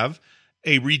we have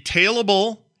a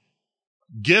retailable,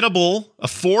 gettable,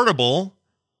 affordable,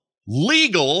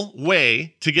 legal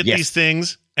way to get these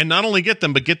things. And not only get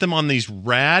them, but get them on these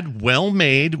rad,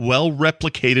 well-made,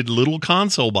 well-replicated little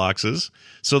console boxes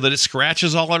so that it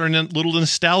scratches all our little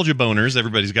nostalgia boners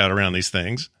everybody's got around these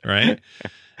things, right?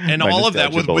 And all of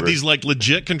that with these like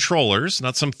legit controllers,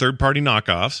 not some third-party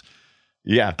knockoffs.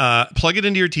 Yeah. Plug it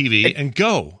into your TV and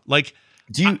go. Like,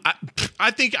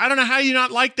 I think, I don't know how you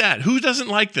not like that. Who doesn't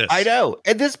like this? I know.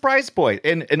 At this price point.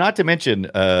 And not to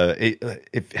mention,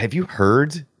 have you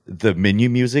heard the menu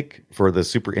music for the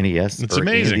Super NES? It's or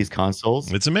amazing. Any of these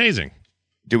consoles. It's amazing.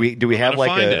 Do we have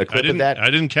like a clip of that? I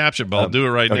didn't capture it, but I'll do it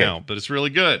right now. But it's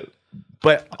really good.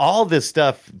 But all this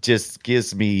stuff just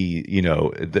gives me,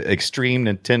 the extreme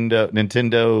Nintendo.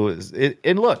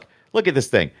 And look at this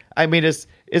thing. I mean, it's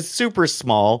super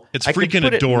small. It's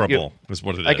freaking adorable. Is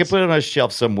what it is. I can put it on a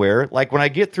shelf somewhere. Like when I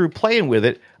get through playing with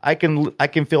it, I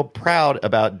can feel proud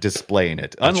about displaying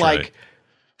it. That's Unlike, right.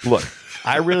 Look,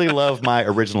 I really love my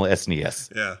original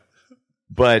SNES. Yeah.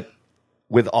 But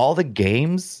with all the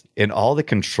games and all the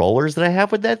controllers that I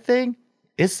have with that thing,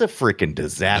 it's a freaking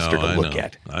disaster to look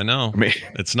at. I know.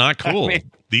 It's not cool.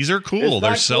 These are cool.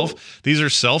 These are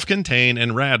self-contained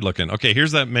and rad looking. Okay,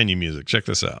 here's that menu music. Check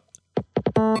this out.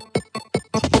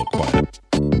 It's a little quiet.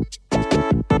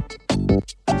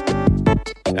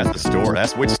 That's the store.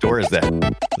 Which store is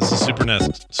that? This is Super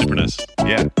NES. Super NES.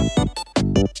 Yeah.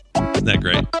 Isn't that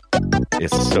great?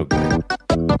 It's so good.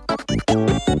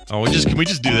 Oh, can we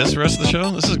just do this the rest of the show?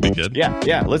 This is gonna be good.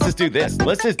 Yeah. Let's just do this.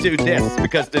 Because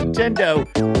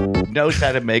Nintendo knows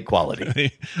how to make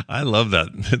quality. I love that.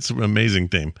 It's an amazing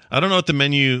theme. I don't know what the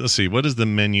menu. Let's see. What is the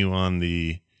menu on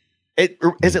the?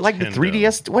 Is it like the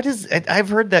 3DS? What is? I've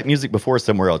heard that music before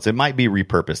somewhere else. It might be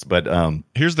repurposed, but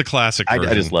here's the classic version.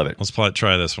 I just love it. Let's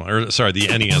try this one. Or sorry, the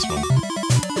NES one.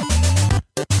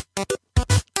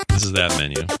 This is that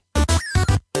menu.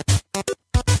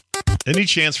 Any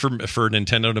chance for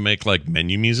Nintendo to make like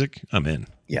menu music? I'm in.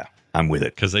 Yeah, I'm with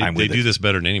it. Because they do this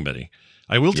better than anybody.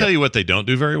 I will tell you what they don't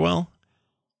do very well.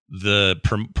 The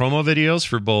promo videos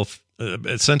for both,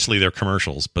 essentially they're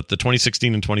commercials, but the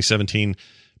 2016 and 2017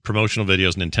 promotional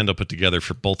videos Nintendo put together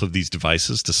for both of these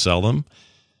devices to sell them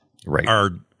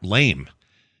are lame.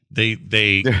 They're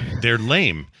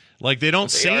lame. Like they don't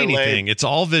say anything. It's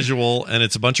all visual and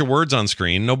it's a bunch of words on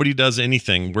screen. Nobody does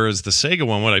anything. Whereas the Sega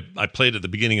one, what I played at the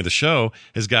beginning of the show,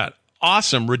 has got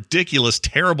awesome, ridiculous,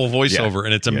 terrible voiceover,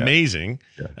 and it's amazing.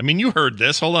 Yeah. I mean, you heard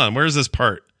this. Hold on. Where's this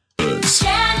part?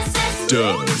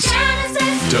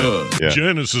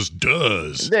 Genesis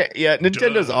does.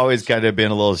 Nintendo's always kind of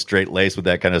been a little straight-laced with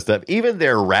that kind of stuff. Even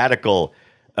their radical,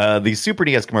 the Super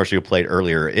NES commercial you played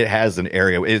earlier, it has an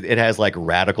area, it has like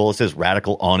radical, it says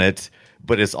radical on it,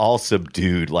 but it's all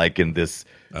subdued like in this,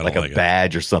 like a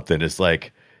badge or something. It's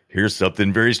like, here's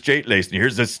something very straight-laced, and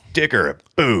here's a sticker,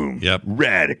 boom, yep,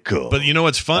 radical. But you know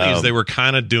what's funny is they were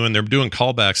kind of doing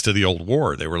callbacks to the old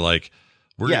war. They were like,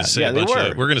 we're going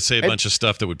to say a bunch of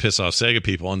stuff that would piss off Sega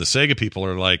people, and the Sega people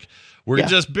are like, we're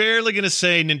just barely going to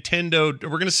say Nintendo.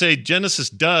 We're going to say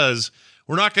Genesis does.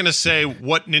 We're not going to say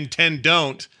what Nintendo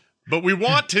don't, but we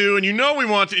want to, and we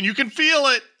want to, and you can feel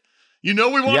it. We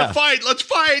want to fight. Let's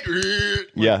fight.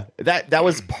 Yeah, that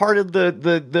was part of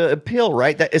the appeal,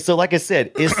 right? So, like I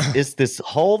said, it's this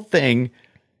whole thing.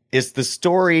 It's the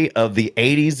story of the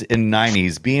 80s and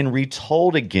 90s being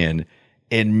retold again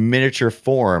in miniature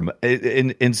form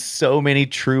in so many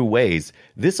true ways.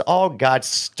 This all got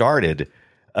started,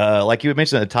 like you had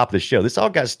mentioned at the top of the show. This all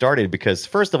got started because,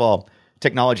 first of all,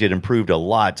 technology had improved a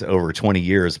lot over 20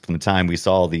 years from the time we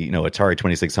saw the Atari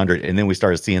 2600, and then we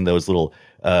started seeing those little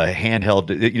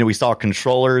handheld. We saw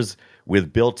controllers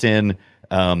with built-in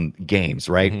games,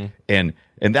 right? And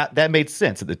that made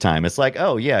sense at the time. It's like,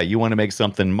 oh yeah, you want to make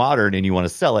something modern and you want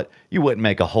to sell it. You wouldn't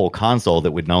make a whole console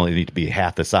that would only need to be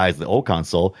half the size of the old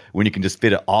console when you can just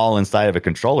fit it all inside of a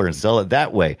controller and sell it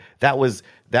that way. That was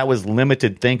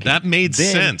limited thinking. That made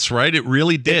sense, right? It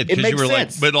really did. It Because makes you were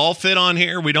sense. like, but all fit on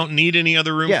here. We don't need any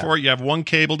other room for it. You have one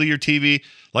cable to your TV.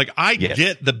 Like, I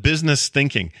get the business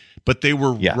thinking, but they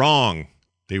were wrong.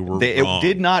 They were wrong. It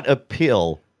did not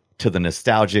appeal to the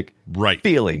nostalgic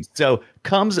feeling. So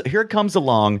here comes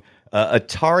along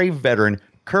Atari veteran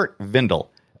Kurt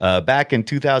Vendel. Back in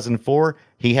 2004,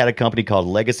 he had a company called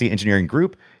Legacy Engineering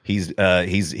Group. He's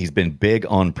been big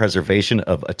on preservation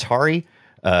of Atari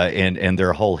and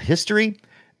their whole history.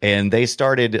 And they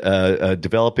started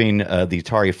developing the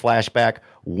Atari Flashback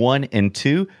 1 and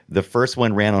 2. The first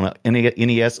one ran on an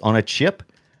NES on a chip.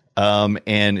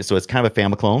 And so it's kind of a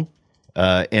Famiclone.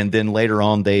 And then later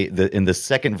on, in the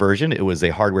second version, it was a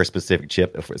hardware-specific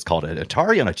chip. It's called an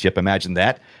Atari on a chip. Imagine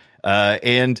that.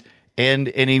 And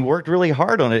he worked really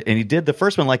hard on it. And he did the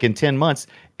first one like in 10 months.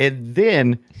 And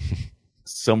then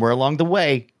somewhere along the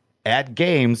way, at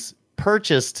Games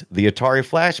purchased the Atari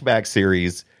Flashback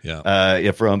series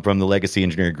from the Legacy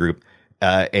Engineering Group,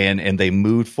 and they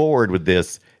moved forward with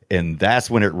this, and that's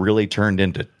when it really turned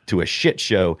into a shit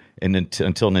show, and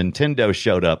until Nintendo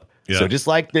showed up. Yeah. So just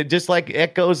like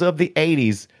echoes of the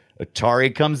 '80s,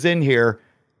 Atari comes in here.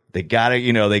 They got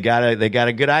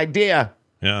a good idea,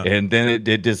 and then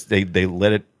they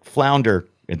let it flounder,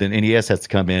 and then NES has to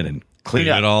come in and clean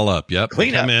it all up. Yep.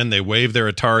 Clean they come up. in, they wave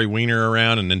their Atari wiener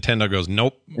around, and Nintendo goes,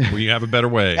 nope, we have a better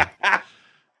way.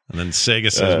 And then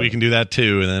Sega says, we can do that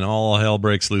too. And then all hell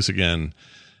breaks loose again.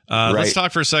 Let's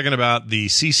talk for a second about the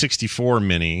C64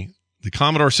 Mini, the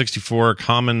Commodore 64,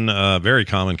 very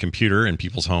common computer in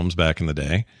people's homes back in the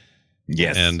day.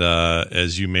 Yes. And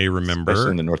as you may remember,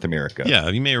 especially in North America. Yeah,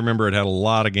 you may remember it had a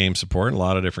lot of game support, a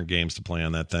lot of different games to play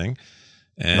on that thing.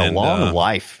 And a long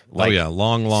life.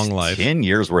 Long life. 10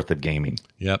 years worth of gaming.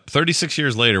 Yep. 36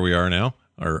 years later we are now,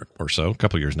 or so, a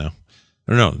couple years now.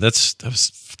 No, that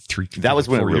was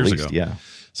when it 4 years released, ago. yeah.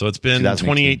 So it's been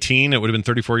 2018. It would have been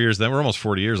 34 years then. We're almost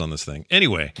 40 years on this thing.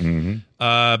 Anyway,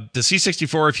 the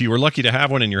C64, if you were lucky to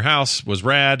have one in your house, was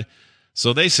rad.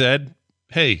 So they said,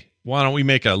 hey, why don't we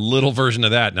make a little version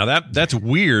of that? Now that's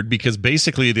weird because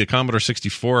basically the Commodore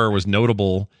 64 was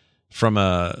notable from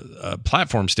a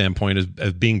platform standpoint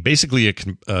as being basically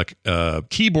a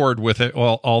keyboard with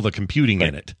all the computing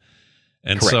in it.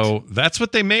 And so that's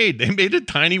what they made. They made a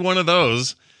tiny one of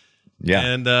those. Yeah.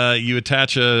 And you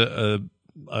attach a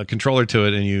controller to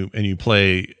it and you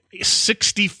play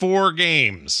 64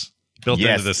 games built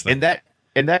into this thing.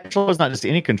 And that controller is not just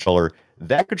any controller.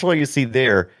 That controller you see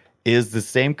there is the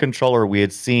same controller we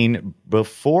had seen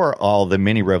before all the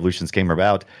mini revolutions came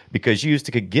about, because you used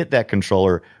to get that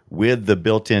controller with the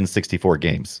built-in 64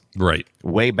 games. Right.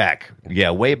 Way back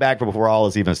before all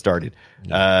this even started.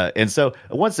 And so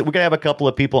we're going to have a couple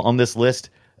of people on this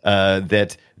list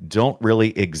that don't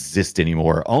really exist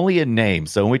anymore, only in name.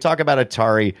 So when we talk about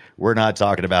Atari, we're not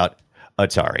talking about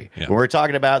Atari. Yeah. When we're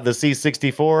talking about the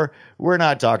C64, we're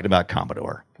not talking about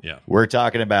Commodore. Yeah, we're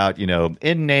talking about,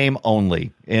 in name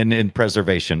only, in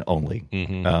preservation only.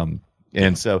 Mm-hmm.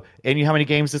 And so, how many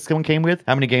games this one came with?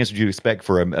 How many games would you expect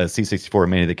for a C64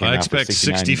 Mini that came out for $69.99? I expect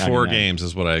 64 games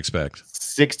is what I expect.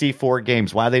 64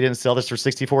 games. Why they didn't sell this for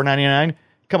 $64.99?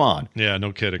 Come on. Yeah,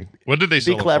 no kidding. What did they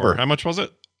sell it for? How much was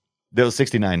it? That was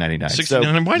 $69.99.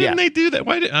 $69. Why didn't they do that?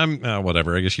 Why did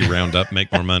whatever? I guess you round up,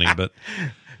 make more money, but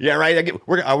yeah, right.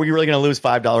 Are we really going to lose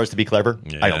 $5 to be clever?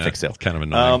 Yeah, I don't think so. It's kind of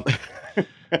annoying.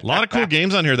 A lot of cool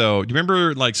games on here, though. Do you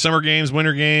remember like summer games,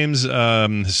 winter games,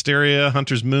 Hysteria,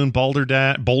 Hunter's Moon, Boulder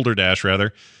Dash,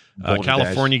 rather.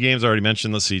 California games I already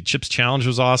mentioned. Let's see. Chips Challenge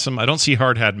was awesome. I don't see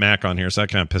Hard Hat Mac on here, so that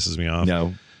kind of pisses me off.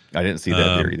 No, I didn't see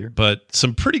that there either. But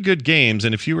some pretty good games,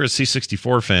 and if you were a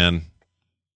C64 fan,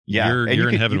 you're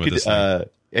in heaven with this thing.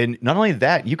 And not only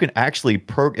that, you can actually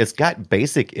it's got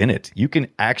BASIC in it. You can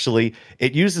actually,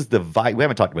 it uses the VICE. We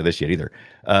haven't talked about this yet either.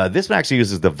 This one actually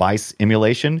uses the VICE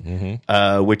emulation,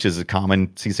 which is a common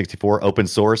C64 open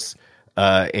source.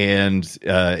 And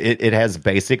it has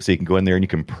BASIC, so you can go in there and you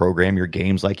can program your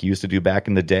games like you used to do back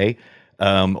in the day.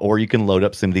 Or you can load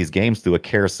up some of these games through a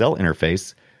carousel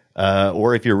interface.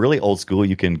 Or if you're really old school,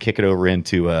 you can kick it over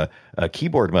into a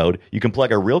keyboard mode. You can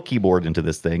plug a real keyboard into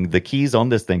this thing. The keys on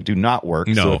this thing do not work.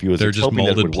 No, so if you they're just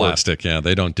molded plastic. Work. Yeah,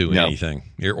 they don't do anything.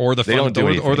 Or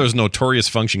those notorious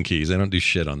function keys. They don't do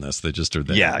shit on this. They just are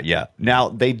there. Yeah. Now,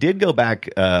 they did go back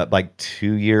like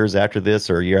 2 years after this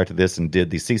or a year after this and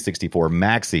did the C64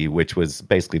 Maxi, which was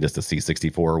basically just a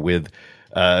C64 with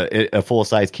a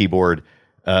full-size keyboard.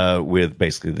 with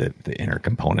basically the inner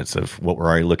components of what we're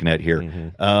already looking at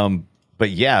here. But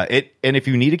yeah, and if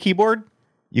you need a keyboard,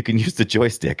 you can use the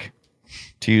joystick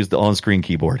to use the on-screen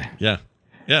keyboard. Yeah,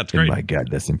 it's great. And my God,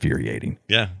 that's infuriating.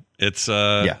 Yeah, it's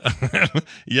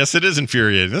yes, it is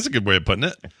infuriating. That's a good way of putting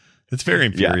it. It's very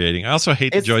infuriating. I also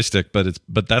hate the joystick, but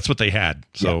that's what they had.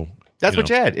 So that's what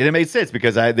you had, and it made sense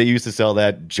because they used to sell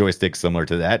that joystick similar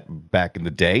to that back in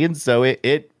the day, and so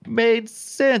it made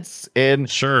sense. And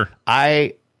sure,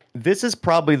 this is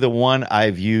probably the one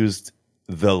I've used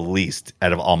the least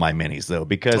out of all my minis, though,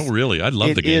 because really, I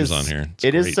love the games on here.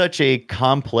 It is such a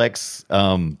complex,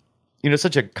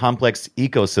 such a complex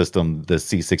ecosystem, the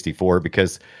C64,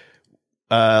 because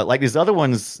like these other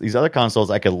ones, these other consoles,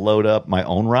 I could load up my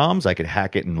own ROMs, I could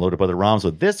hack it and load up other ROMs.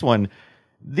 With this one,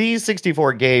 these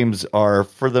 64 games are,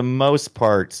 for the most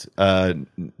part,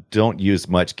 don't use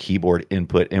much keyboard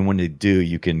input, and when they do,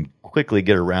 you can quickly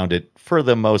get around it for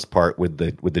the most part with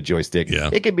the joystick. Yeah.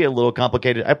 It can be a little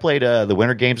complicated. I played the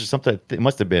Winter Games or something. It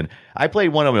must have been. I played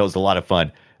one of them. It was a lot of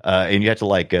fun. And you have to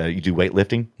you do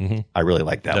weightlifting. I really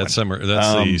like that one. That's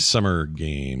the Summer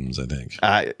Games, I think.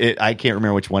 I can't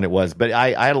remember which one it was, but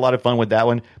I had a lot of fun with that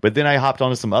one. But then I hopped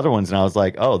onto some other ones, and I was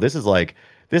like, oh, this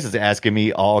is asking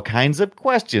me all kinds of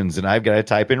questions, and I've got to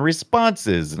type in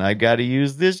responses, and I've got to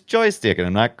use this joystick, and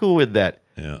I'm not cool with that.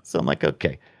 Yeah. So I'm like,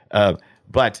 okay.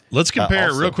 But let's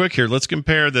compare real quick here. Let's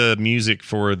compare the music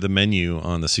for the menu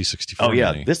on the C64. Oh,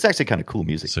 yeah. Mini. This is actually kind of cool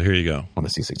music. So here you go. On the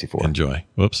C64. Enjoy.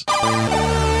 Whoops.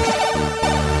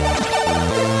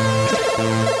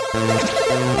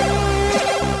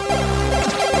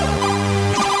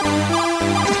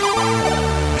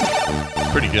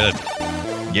 Pretty good.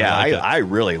 Yeah, I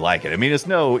really like it. I mean, it's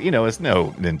no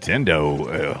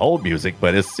Nintendo hold music,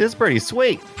 but it's pretty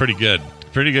sweet. Pretty good.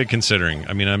 Pretty good considering.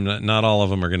 I mean, not all of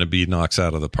them are going to be knocks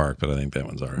out of the park, but I think that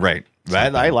one's all right.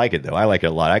 Right. I like it, though. I like it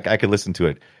a lot. I could listen to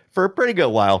it for a pretty good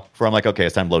while before I'm like, okay,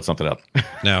 it's time to load something up.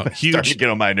 Now, huge. Starting to get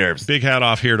on my nerves. Big hat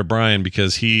off here to Brian,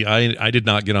 because I did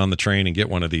not get on the train and get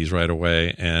one of these right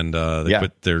away, and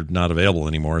they're not available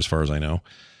anymore as far as I know.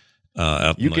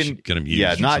 You can get them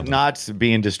used. Not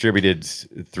being distributed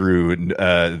through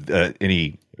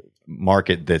any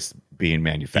market that's being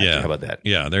manufactured. Yeah. How about that?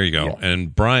 Yeah, there you go. Yeah.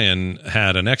 And Brian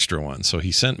had an extra one, so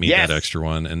he sent me that extra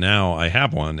one, and now I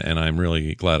have one, and I'm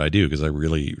really glad I do, because I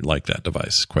really like that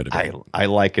device quite a bit. I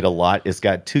like it a lot. It's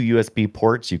got 2 USB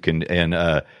ports. You can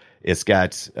it's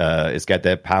got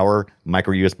that power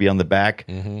micro USB on the back,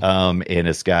 and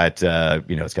it's got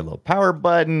it's got a little power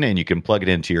button, and you can plug it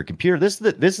into your computer. This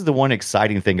is the one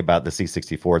exciting thing about the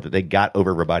C64 that they got over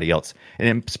everybody else,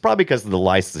 and it's probably because of the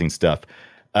licensing stuff.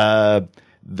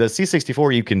 The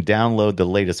C64, you can download the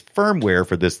latest firmware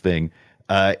for this thing,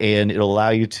 and it'll allow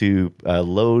you to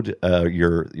load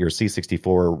your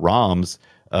C64 ROMs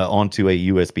onto a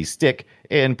USB stick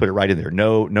and put it right in there.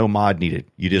 No mod needed.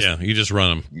 You just run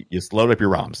them. You just load up your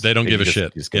ROMs. They don't give a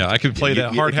shit. I could play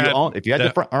that hard hat. If you had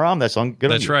the front ROM, that's on good.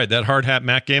 That's right. That hard hat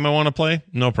Mac game I want to play,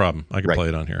 no problem. I can play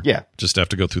it on here. Yeah, just have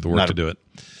to go through the work to do it.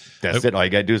 That's it. All you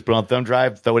got to do is put on a thumb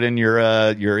drive, throw it in your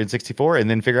N64, and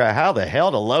then figure out how the hell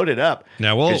to load it up.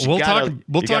 Now we'll talk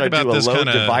about this kind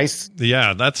of device.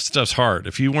 Yeah, that stuff's hard.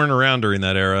 If you weren't around during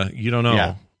that era, you don't know.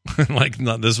 Yeah.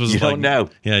 This was. You don't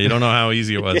know. Yeah, you don't know how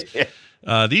easy it was.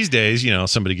 These days,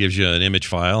 somebody gives you an image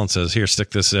file and says, "Here, stick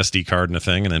this SD card in a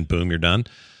thing," and then boom, you're done.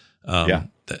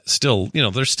 Still,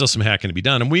 there's still some hacking to be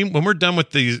done. And when we're done with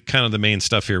the kind of the main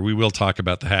stuff here, we will talk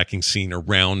about the hacking scene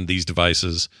around these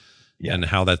devices. Yeah. And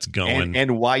how that's going.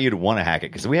 And why you'd want to hack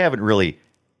it. Because I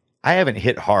haven't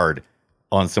hit hard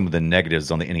on some of the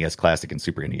negatives on the NES Classic and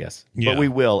Super NES. Yeah. But we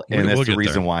will. And that's the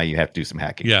reason why you have to do some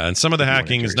hacking. Yeah. And some of the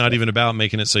hacking is not even about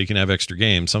making it so you can have extra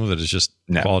games. Some of it is just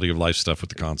quality of life stuff with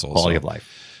the console. Quality of life.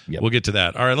 Yep. We'll get to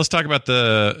that. All right. Let's talk about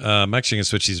the I'm actually going to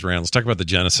switch these around. Let's talk about the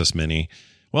Genesis Mini.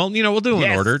 Well, we'll do them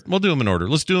in order. We'll do them in order.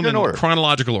 Let's do them in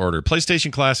chronological order.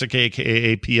 PlayStation Classic,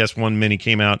 a.k.a. PS1 Mini,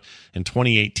 came out in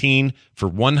 2018 for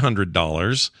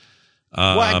 $100.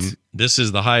 What? This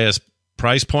is the highest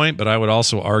price point, but I would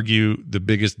also argue the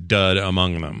biggest dud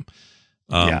among them.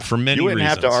 For many reasons. You wouldn't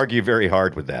have to argue very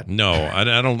hard with that. No, I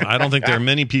don't think there are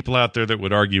many people out there that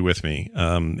would argue with me.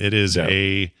 It is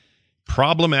a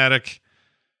problematic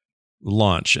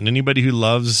launch, and anybody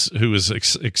who is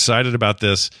excited about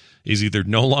this is either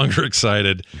no longer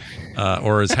excited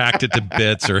or has hacked it to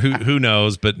bits, or who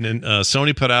knows. But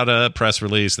Sony put out a press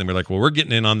release, and they were like, well, we're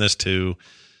getting in on this too.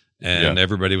 And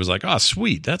everybody was like, oh,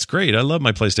 sweet. That's great. I love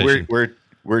my PlayStation.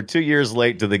 We're 2 years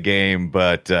late to the game,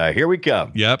 but here we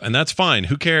come. Yep, and that's fine.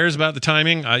 Who cares about the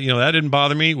timing? That didn't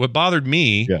bother me. What bothered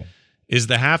me is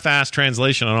the half-assed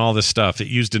translation on all this stuff. It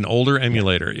used an older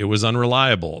emulator. It was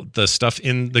unreliable. The stuff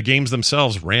in the games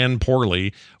themselves ran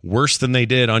poorly, worse than they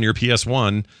did on your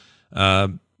PS1,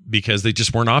 because they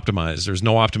just weren't optimized. There's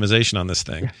no optimization on this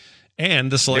thing. And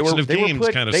the selection of games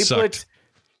kind of sucked.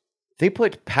 They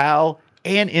put PAL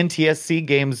and NTSC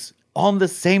games on the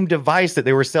same device that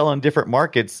they were selling in different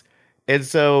markets. And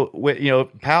so,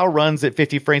 PAL runs at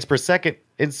 50 frames per second.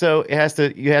 And so it has to,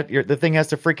 the thing has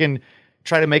to freaking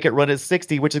try to make it run at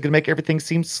 60, which is going to make everything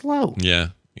seem slow. Yeah.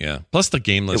 Plus the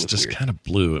game list just kind of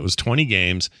blew. It was 20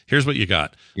 games. Here's what you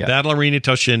got. Yeah. Battle Arena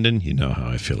Toshinden. You know how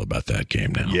I feel about that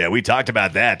game now. Yeah, we talked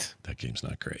about that. That game's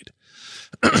not great.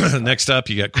 Next up,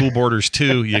 you got Cool Borders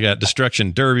 2. You got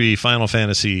Destruction Derby, Final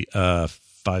Fantasy 5,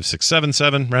 6,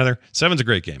 7, rather. 7's a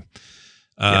great game.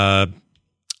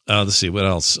 Let's see, what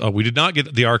else? We did not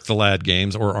get the Arc the Lad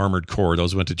games or Armored Core.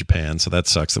 Those went to Japan, so that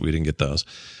sucks that we didn't get those.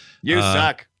 You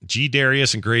suck. G.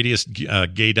 Darius and Gradius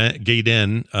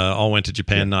Gaiden all went to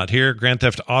Japan, not here. Grand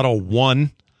Theft Auto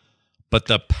 1, but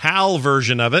the PAL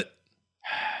version of it.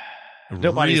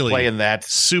 Nobody's really playing that.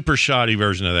 Super shoddy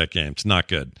version of that game. It's not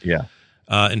good. Yeah.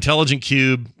 Intelligent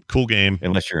Cube, cool game.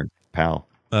 Unless you're in PAL.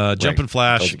 Jumpin'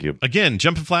 Flash. Again,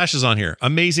 Jumpin' Flash is on here.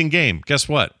 Amazing game. Guess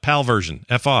what? PAL version.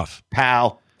 F off.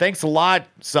 PAL. Thanks a lot,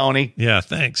 Sony. Yeah,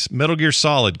 thanks. Metal Gear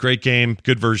Solid, great game,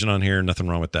 good version on here, nothing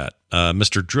wrong with that.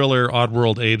 Mr. Driller,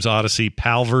 Oddworld, Abe's Odyssey,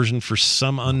 PAL version for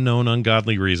some unknown,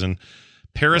 ungodly reason.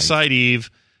 Parasite Eve,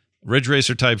 Ridge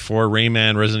Racer Type 4,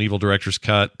 Rayman, Resident Evil Director's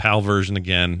Cut, PAL version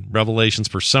again. Revelations,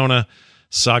 Persona,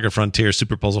 Saga Frontier,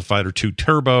 Super Puzzle Fighter 2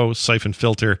 Turbo, Siphon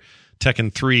Filter,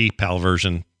 Tekken 3, PAL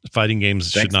version. Fighting games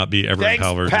should not be ever in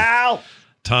PAL version. PAL!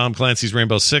 Tom Clancy's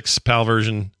Rainbow Six, PAL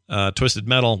version. Twisted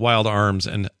Metal, Wild Arms,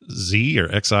 and Z or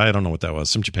XI. I don't know what that was.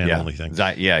 Some Japan only thing.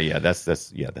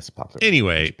 That's popular.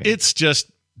 Anyway, it's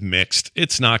just mixed.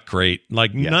 It's not great.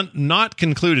 Like not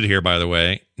concluded here, by the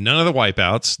way. None of the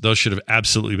Wipeouts. Those should have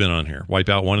absolutely been on here.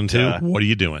 Wipeout 1 and 2. What are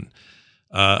you doing?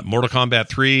 Mortal Kombat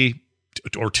 3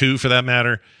 or 2 for that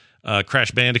matter.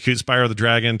 Crash Bandicoot, Spyro the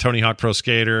Dragon, Tony Hawk Pro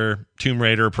Skater, Tomb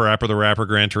Raider, Parappa the Rapper,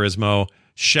 Gran Turismo.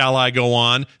 Shall I go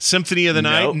on? Symphony of the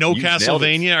Night. No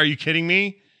Castlevania. Are you kidding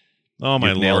me? Oh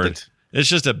my Lord! It's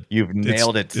just you've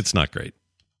nailed it. It's not great.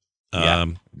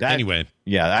 Anyway,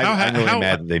 I'm really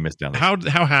mad that they missed out. How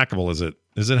hackable is it?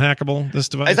 Is it hackable? This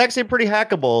device? It's actually pretty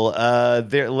hackable.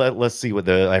 Let's see what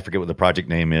I forget what the project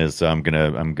name is. So I'm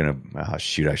gonna.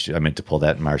 I meant to pull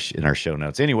that in our show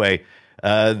notes. Anyway,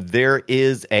 there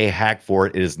is a hack for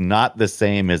it. It is not the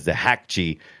same as the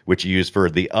Hack-Chi, which you use for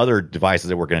the other devices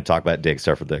that we're going to talk about today,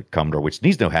 except for the Commodore, which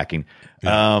needs no hacking.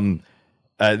 Yeah.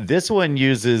 This one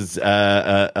uses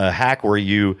a hack where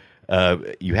you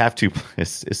have to.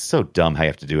 It's so dumb how you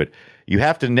have to do it. You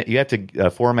have to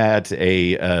format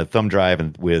a thumb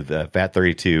drive with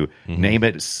FAT32. Name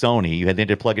it Sony. You then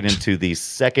to plug it into the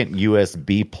second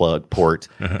USB plug port,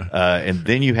 and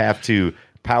then you have to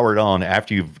power it on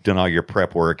after you've done all your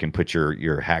prep work and put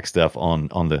your hack stuff on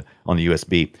the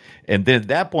USB. And then at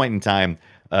that point in time,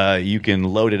 you can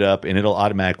load it up and it'll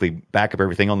automatically back up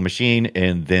everything on the machine,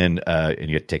 and then and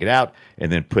you have to take it out and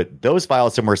then put those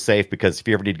files somewhere safe, because if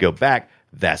you ever need to go back,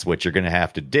 that's what you're going to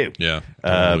have to do. Yeah,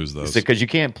 don't lose those. Because you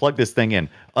can't plug this thing in.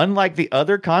 Unlike the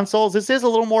other consoles, this is a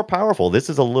little more powerful. This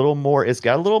is it's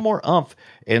got a little more oomph.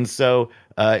 And so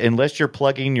unless you're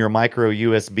plugging your micro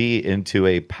USB into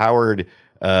a powered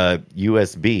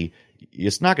USB,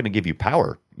 it's not going to give you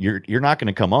power. You're not going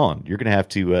to come on. You're going to have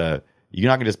to you're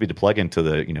not going to just be to plug into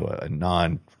the a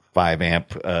non 5 amp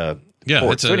port.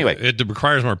 So anyway, it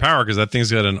requires more power because that thing's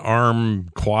got an ARM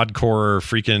quad core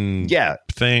freaking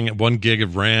thing, 1 gig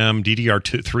of RAM,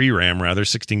 DDR3 RAM rather,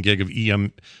 16 gig of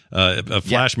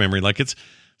flash memory. Like this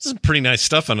is pretty nice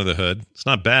stuff under the hood. It's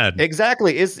not bad.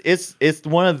 Exactly. It's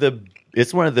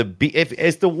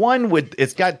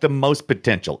got the most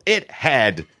potential. It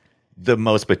had the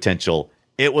most potential.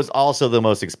 It was also the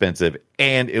most expensive,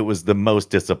 and it was the most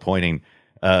disappointing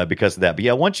because of that. But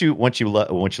yeah, once you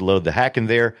load the hack in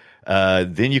there,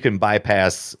 then you can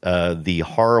bypass the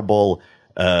horrible.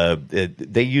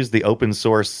 They use the open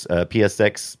source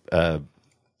PSX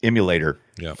emulator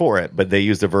for it, but they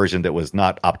used a version that was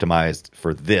not optimized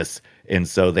for this, and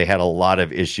so they had a lot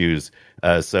of issues.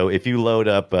 So if you load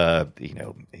up,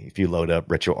 RetroArch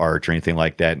or anything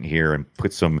like that in here and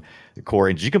put some core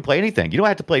engines, you can play anything. You don't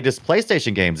have to play just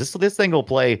PlayStation games. This thing will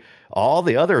play all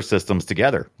the other systems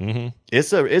together. Mm-hmm.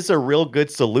 It's a real good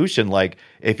solution. Like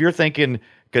if you're thinking,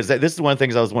 because this is one of the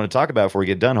things I was want to talk about before we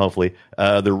get done, hopefully,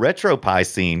 the RetroPie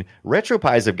scene.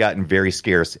 RetroPies have gotten very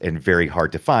scarce and very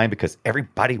hard to find because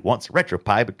everybody wants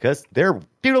RetroPie because they're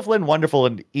beautiful and wonderful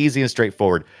and easy and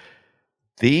straightforward.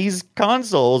 these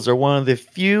consoles are one of the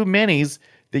few minis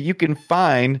that you can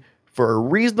find for a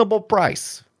reasonable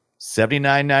price.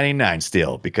 $79.99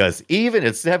 still, because even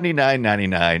at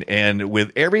 $79.99 and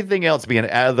with everything else being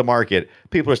out of the market,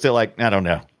 people are still like, I don't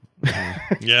know.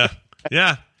 Yeah.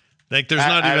 Like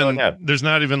there's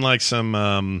not even like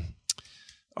some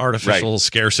artificial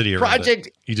scarcity around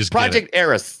it. You just Project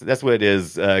Eris. That's what it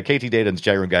is. KT Data and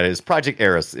Chat Room Guide is Project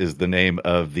Eris is the name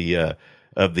of the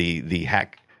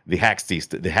hack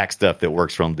stuff that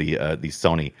works from the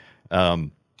Sony.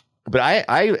 But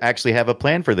I actually have a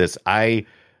plan for this. I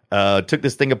took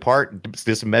this thing apart,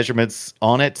 did some measurements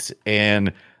on it,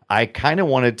 and I kind of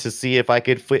wanted to see if I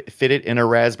could fit it in a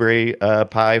Raspberry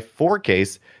Pi 4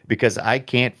 case, because I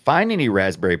can't find any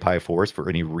Raspberry Pi 4s for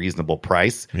any reasonable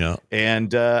price. Yeah.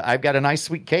 And I've got a nice,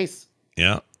 sweet case.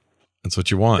 Yeah. That's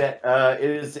what you want. That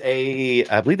is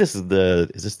I believe is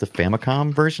this the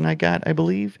Famicom version I got, I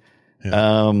believe?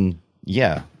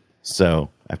 Yeah. So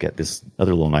I've got this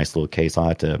other nice little case.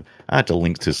 I have to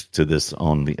link to this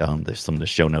on some of the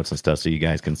show notes and stuff, so you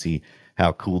guys can see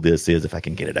how cool this is if I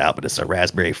can get it out. But it's a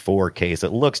Raspberry 4 case.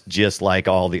 It looks just like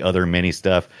all the other mini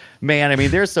stuff. Man, I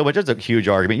mean, there's so much. There's a huge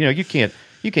argument. You know, you can't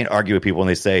argue with people when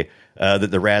they say that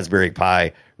the Raspberry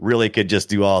Pi really could just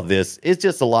do all this. It's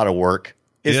just a lot of work.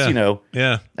 It's I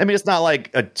mean, it's not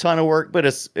like a ton of work, but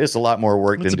it's a lot more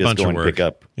work than just going to pick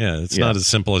up. Yeah, it's not as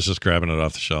simple as just grabbing it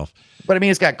off the shelf. But I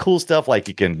mean, it's got cool stuff like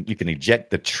you can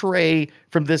eject the tray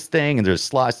from this thing, and there's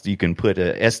slots that you can put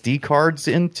SD cards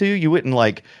into. You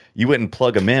wouldn't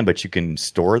plug them in, but you can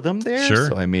store them there. Sure.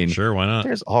 So I mean, sure, why not?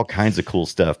 There's all kinds of cool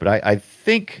stuff. But I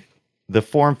think the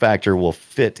form factor will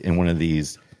fit in one of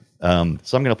these. So I'm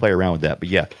going to play around with that. But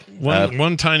yeah,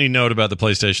 one tiny note about the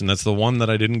PlayStation. That's the one that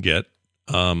I didn't get.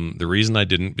 The reason I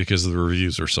didn't, because the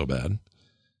reviews are so bad.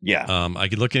 Yeah. I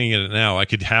could, looking at it now, I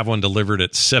could have one delivered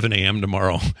at 7 a.m.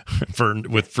 tomorrow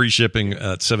with free shipping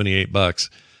at $78.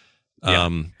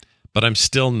 But I'm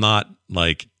still not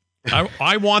like,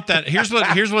 I want that. Here's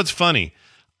what's funny.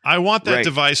 I want that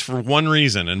device for one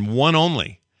reason and one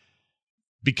only,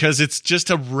 because it's just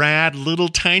a rad little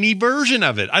tiny version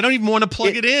of it. I don't even want to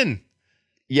plug it in.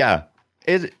 Yeah.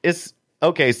 It's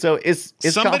okay. So it's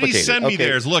somebody send me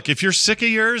theirs. Look, if you're sick of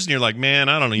yours and you're like, man,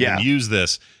 I don't even use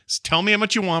this, tell me how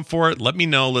much you want for it. Let me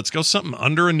know. Let's go something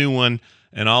under a new one,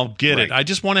 and I'll get it. I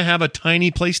just want to have a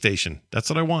tiny PlayStation. That's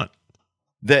what I want.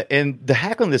 The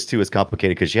hack on this too is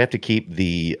complicated, because you have to keep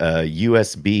the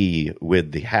USB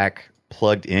with the hack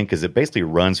plugged in, because it basically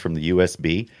runs from the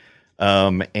USB,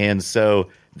 and so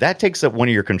that takes up one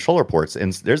of your controller ports.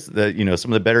 And there's some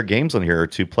of the better games on here are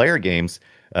 2-player games,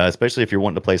 especially if you're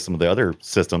wanting to play some of the other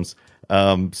systems.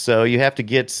 So you have to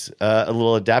get a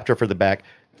little adapter for the back.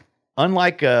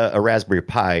 Unlike a Raspberry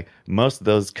Pi, most of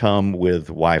those come with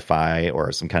Wi-Fi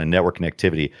or some kind of network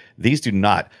connectivity. These do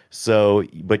not. So,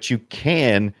 but you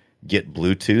can get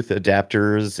Bluetooth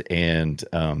adapters and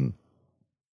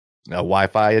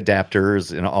Wi-Fi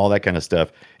adapters and all that kind of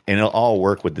stuff, and it'll all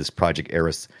work with this Project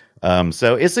Eris.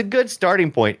 So it's a good starting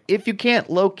point if you can't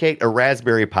locate a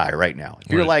Raspberry Pi right now.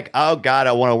 If you're like, oh God,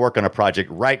 I want to work on a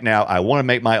project right now, I want to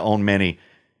make my own mini,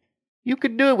 you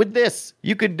could do it with this.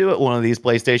 You could do it with one of these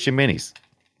PlayStation Minis.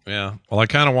 Yeah. Well, I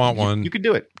kind of want one. You could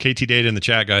do it. KT Data in the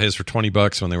chat got his for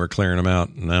 $20 when they were clearing them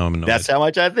out. Now I'm annoyed. That's how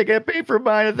much I think I paid for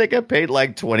mine. I think I paid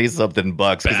like $20-something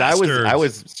because I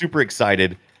was super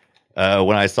excited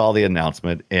when I saw the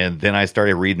announcement, and then I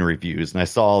started reading reviews, and I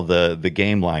saw the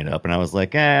game lineup, and I was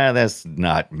like, that's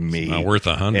not me. It's not worth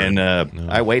 $100. And no.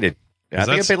 I waited. I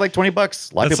think I paid like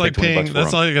 $20. A lot of people paid $20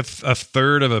 That's like a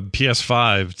third of a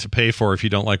PS5 to pay for if you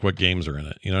don't like what games are in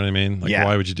it. You know what I mean? Like,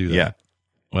 why would you do that? Yeah.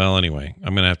 Well, anyway,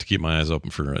 I'm going to have to keep my eyes open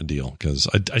for a deal, because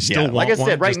I still want one. Like I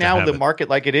said, right now, the market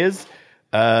like it is,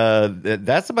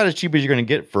 that's about as cheap as you're going to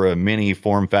get for a mini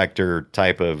form factor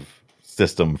type of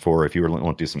system for if you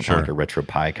want to do some kind of like a retro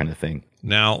Pi kind of thing.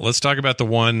 Now, let's talk about the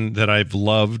one that I've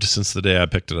loved since the day I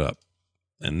picked it up,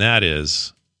 and that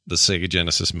is the Sega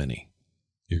Genesis Mini.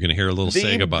 You're going to hear a little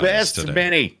Sega bias today. The best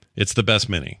mini. It's the best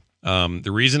mini.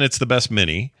 The reason it's the best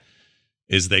mini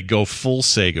is they go full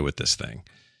Sega with this thing.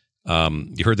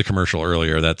 You heard the commercial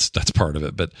earlier. That's part of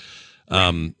it. But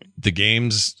the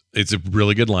games, it's a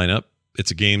really good lineup.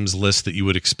 It's a games list that you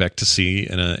would expect to see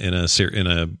in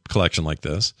a collection like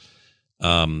this.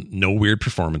 No weird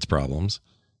performance problems.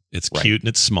 It's cute and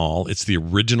it's small. It's the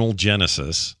original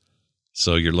Genesis.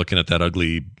 So you're looking at that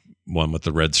ugly one with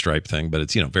the red stripe thing, but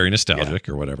it's, very nostalgic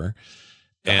or whatever.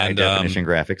 The high definition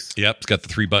graphics. Yep. It's got the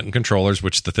 3-button controllers,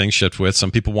 which the thing shipped with.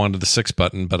 Some people wanted the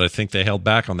 6-button, but I think they held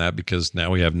back on that because now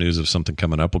we have news of something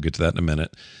coming up. We'll get to that in a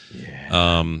minute.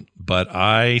 Yeah. But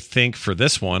I think for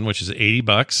this one, which is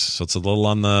 $80, so it's a little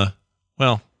on the,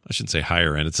 well, I shouldn't say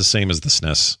higher end. It's the same as the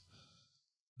SNES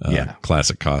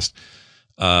classic cost.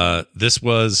 This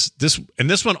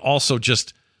one also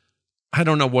just, I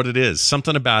don't know what it is.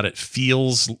 Something about it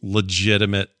feels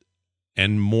legitimate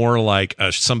and more like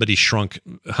somebody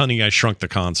Honey, I Shrunk the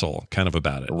Console kind of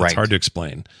about it. Right. It's hard to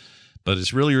explain, but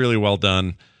it's really, really well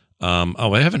done.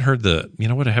 I haven't heard I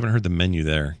haven't heard the menu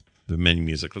there. The menu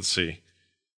music. Let's see.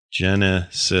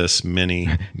 Genesis Mini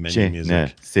menu music.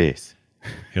 Genesis.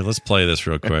 Here, let's play this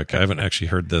real quick. I haven't actually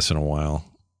heard this in a while.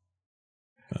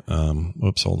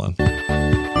 Whoops, hold on.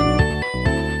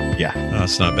 Yeah. Oh,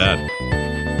 it's not bad.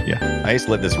 Yeah. I used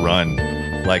to let this run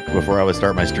like before I would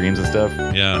start my streams and stuff.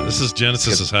 Yeah, this is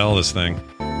Genesis as hell, this thing.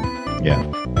 Yeah.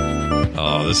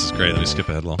 Oh, this is great. Let me skip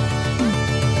ahead a little.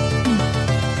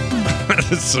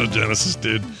 It's so Genesis,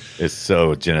 dude. It's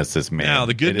so Genesis, man. Now,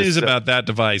 the good news about that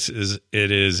device is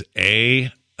it is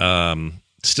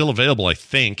still available, I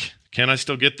think. Can I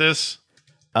still get this?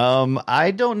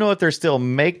 I don't know if they're still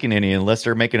making any unless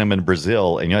they're making them in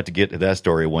Brazil, and you have to get to that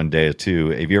story one day too.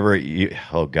 Have you ever?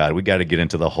 Oh God, we got to get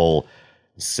into the whole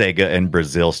Sega and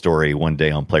Brazil story one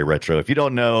day on Play Retro. If you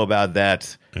don't know about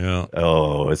that,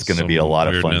 it's going to be a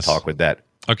lot of fun talk with that.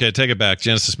 Okay, take it back.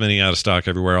 Genesis Mini out of stock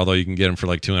everywhere, although you can get them for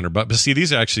like $200. But see,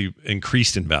 these are actually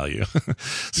increased in value.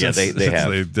 Yeah, they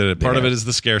have. Part of it is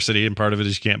the scarcity, and part of it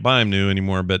is you can't buy them new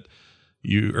anymore. But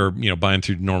buy them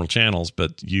through normal channels.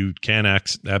 But you can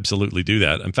absolutely do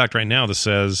that. In fact, right now this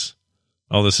says,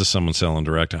 this is someone selling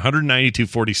direct,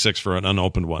 $192.46 for an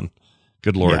unopened one.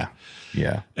 Good Lord.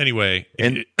 Yeah. Anyway,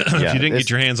 if you didn't get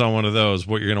your hands on one of those,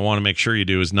 what you're going to want to make sure you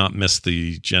do is not miss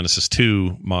the Genesis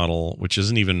 2 model, which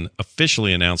isn't even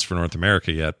officially announced for North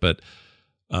America yet. But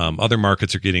other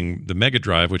markets are getting the Mega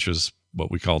Drive, which is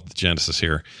what we call the Genesis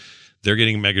here. They're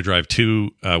getting Mega Drive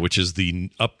 2, which is the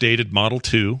updated Model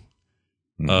 2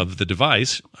 of the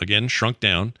device, again, shrunk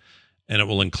down. And it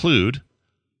will include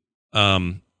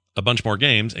a bunch more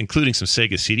games, including some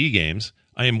Sega CD games.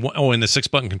 And the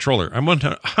 6-button controller. I'm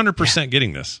 100%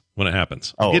 getting this when it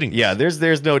happens.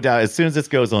 There's no doubt. As soon as this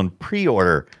goes on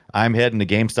pre-order, I'm heading to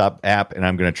GameStop app and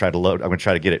I'm going to try to load. I'm going to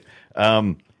try to get it.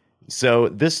 So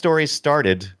this story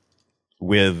started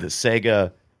with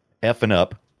Sega effing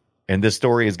up, and this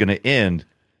story is going to end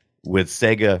with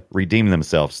Sega redeeming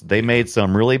themselves. They made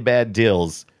some really bad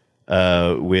deals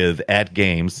with At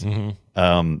Games.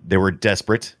 Mm-hmm. They were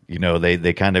desperate.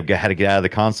 They kind of had to get out of the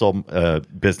console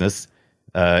business.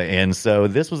 And so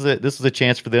this was a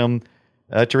chance for them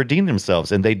to redeem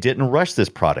themselves, and they didn't rush this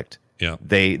product. Yeah,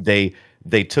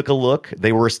 they took a look.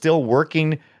 They were still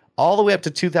working all the way up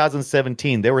to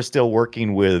 2017. They were still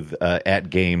working with At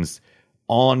Games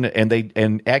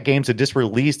and At Games had just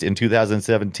released in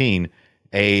 2017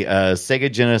 a Sega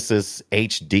Genesis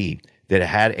HD that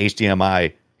had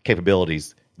HDMI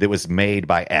capabilities that was made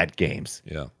by At Games.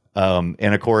 Yeah,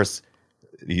 and of course.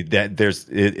 That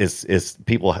is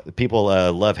people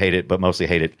love hate it, but mostly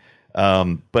hate it.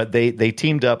 But they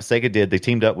teamed up. Sega did. They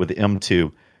teamed up with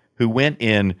M2, who went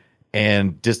in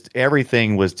and just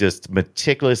everything was just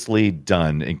meticulously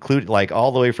done, including like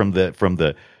all the way from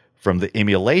the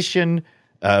emulation,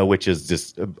 which is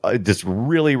just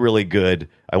really really good.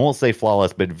 I won't say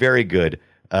flawless, but very good.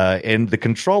 And the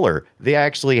controller, they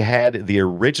actually had the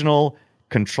original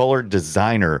controller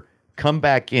designer come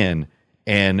back in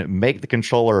and make the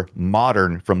controller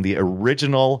modern from the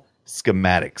original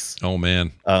schematics. Oh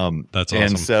man, that's awesome!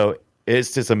 And so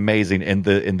it's just amazing. And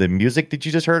the music that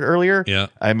you just heard earlier,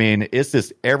 I mean, it's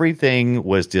just everything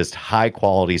was just high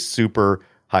quality, super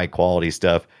high quality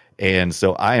stuff. And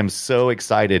so I am so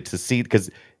excited to see because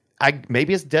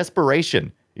maybe it's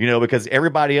desperation. Because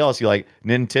everybody else, you're like,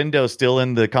 Nintendo's still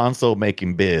in the console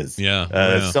making biz.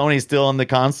 Sony's still in the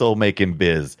console making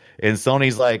biz, and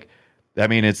Sony's like. I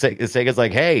mean, Sega's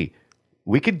like, hey,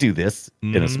 we could do this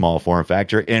in a small form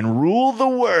factor and rule the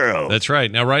world. That's right.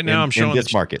 Now, I'm showing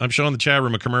this market. I'm showing the chat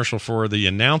room a commercial for the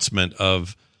announcement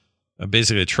of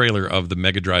basically a trailer of the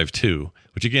Mega Drive 2,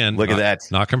 which again, look at that,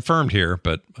 not confirmed here,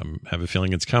 but I have a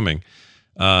feeling it's coming.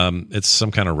 It's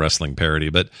some kind of wrestling parody.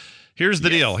 But here's the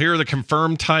deal. Here are the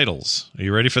confirmed titles. Are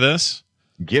you ready for this?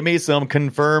 Give me some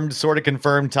sort of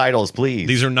confirmed titles, please.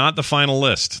 These are not the final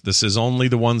list. This is only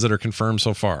the ones that are confirmed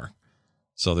so far.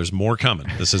 So there's more coming.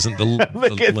 This isn't the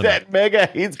look at limit. that Mega.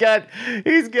 He's got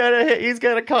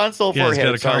a console for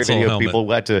him. Sorry, video people.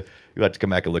 You have to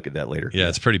come back and look at that later. Yeah,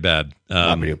 it's pretty bad.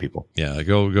 Video people. Yeah,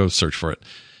 go search for it.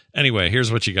 Anyway,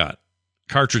 here's what you got: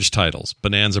 cartridge titles,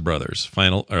 Bonanza Brothers,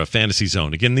 Fantasy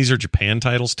Zone. Again, these are Japan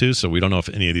titles too, so we don't know if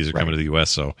any of these are coming to the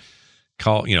US. So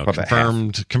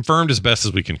confirmed as best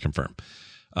as we can confirm.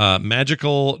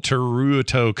 Magical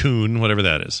Teruto Kun, whatever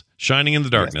that is. Shining in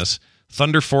the Darkness.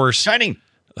 Thunder Force Shining.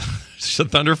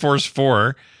 Thunder Force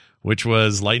 4, which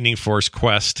was Lightning Force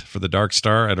Quest for the Dark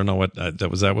Star. I don't know what that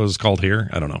was what it was called here.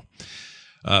 I don't know.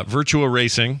 Virtua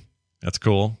Racing. That's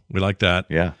cool. We like that.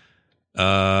 Yeah.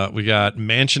 We got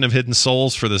Mansion of Hidden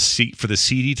Souls for the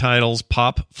CD titles.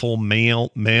 Pop Full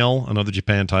Mail, another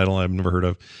Japan title I've never heard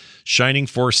of. Shining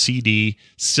Force CD,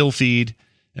 Sylphied,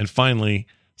 and finally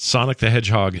Sonic the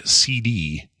Hedgehog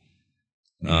CD.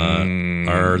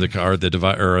 Are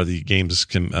the games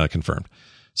confirmed?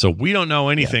 So we don't know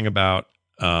anything about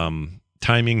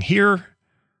timing here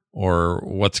or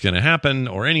what's going to happen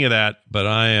or any of that. But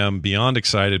I am beyond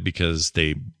excited because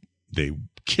they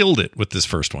killed it with this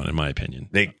first one, in my opinion.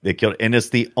 They killed it, and it's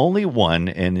the only one.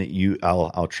 And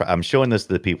I'll try. I'm showing this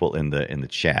to the people in the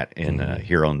chat and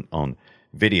here on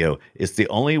video. It's the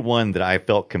only one that I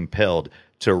felt compelled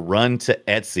to run to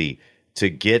Etsy to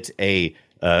get an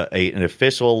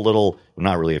official little,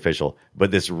 not really official,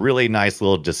 but this really nice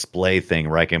little display thing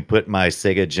where I can put my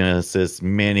Sega Genesis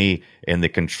Mini and the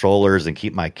controllers and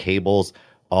keep my cables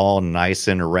all nice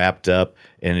and wrapped up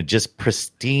in just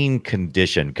pristine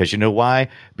condition. Because you know why?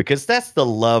 Because that's the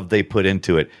love they put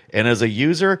into it. And as a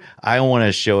user, I want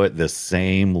to show it the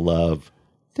same love.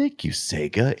 Thank you,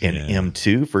 Sega and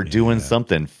M2 for doing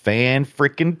something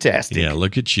fan-freaking-tastic. Yeah,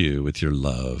 look at you with your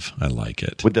love. I like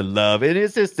it. With the love. It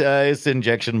is just it's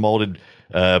injection molded,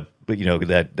 but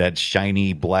that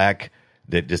shiny black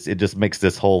that just makes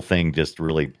this whole thing just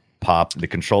really pop. The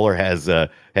controller has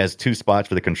 2 spots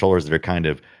for the controllers that are kind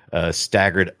of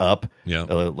staggered up,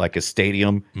 like a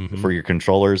stadium for your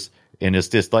controllers. And it's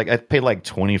just like I paid like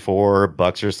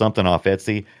 $24 or something off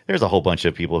Etsy. There's a whole bunch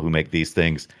of people who make these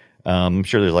things. I'm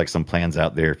sure there's like some plans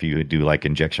out there if you do like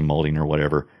injection molding or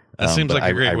whatever. That seems like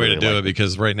a great way really to do it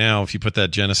because right now, if you put that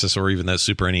Genesis or even that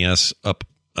Super NES up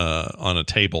on a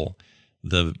table,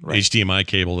 the HDMI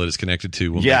cable that it's connected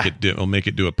to will make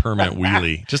it do a permanent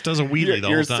wheelie. Just does a wheelie the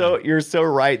whole time. You're so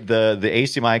right. The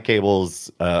HDMI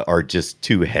cables are just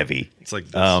too heavy. It's like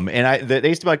this. And the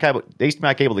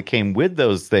HDMI cable that came with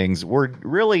those things were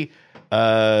really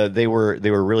they were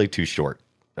really too short.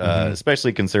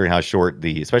 Especially considering how short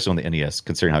especially on the NES,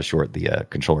 considering how short the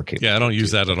controller cable. Yeah, I don't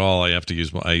use that at all. I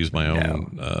use my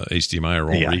own HDMI or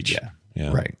roll reach.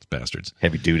 Yeah, right. It's bastards.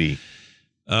 Heavy duty.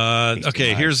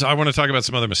 Okay, I want to talk about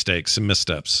some other mistakes, some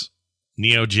missteps.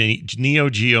 Neo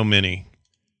Geo Mini.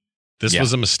 This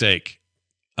was a mistake.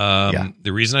 The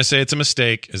reason I say it's a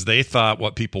mistake is they thought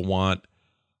what people want.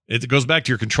 It goes back to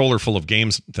your controller full of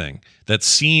games thing that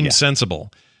seemed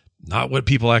sensible. Not what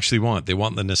people actually want. They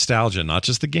want the nostalgia, not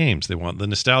just the games. They want the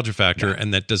nostalgia factor,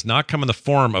 and that does not come in the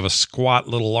form of a squat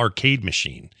little arcade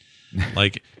machine.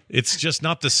 Like, it's just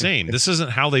not the same. This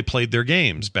isn't how they played their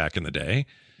games back in the day.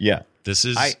 Yeah. This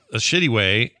is a shitty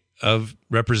way of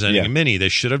representing a Mini. They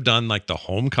should have done like the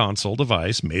home console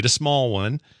device, made a small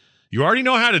one. You already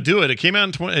know how to do it. It came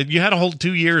out in you had a whole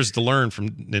 2 years to learn from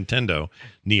Nintendo,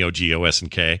 Neo Geo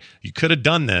SNK. You could have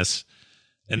done this,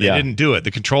 and they didn't do it. The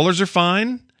controllers are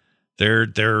fine. They're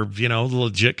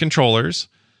legit controllers,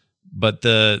 but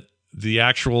the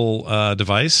actual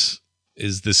device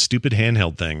is this stupid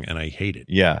handheld thing, and I hate it.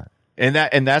 Yeah, and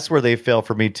that's where they fail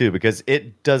for me too, because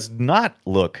it does not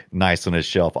look nice on a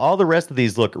shelf. All the rest of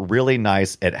these look really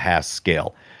nice at half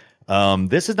scale.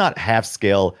 This is not half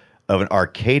scale of an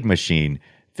arcade machine.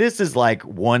 This is like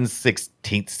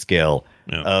 1/16 scale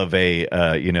of a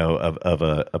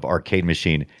of arcade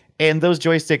machine, and those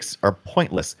joysticks are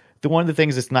pointless. One of the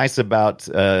things that's nice about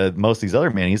most of these other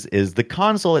minis is the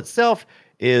console itself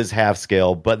is half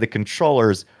scale, but the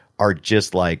controllers are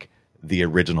just like the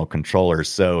original controllers.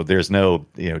 So there's no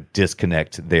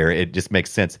disconnect there. It just makes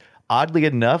sense. Oddly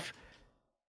enough,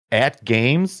 At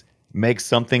Games makes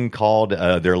something called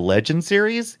their Legend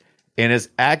series, and it's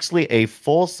actually a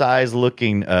full size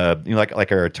looking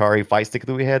like our Atari Fight Stick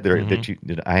that we had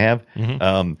that I have.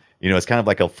 It's kind of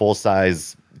like a full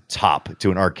size top to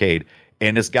an arcade.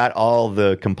 And it's got all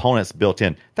the components built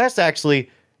in. That's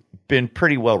actually been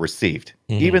pretty well received,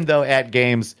 even though At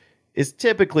Games is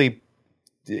typically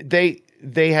they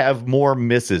have more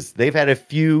misses. They've had a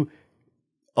few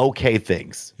okay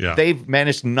things. Yeah. They've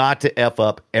managed not to F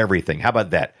up everything. How about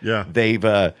that? Yeah. They've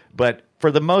but for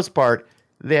the most part,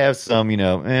 they have some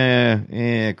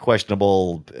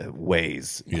questionable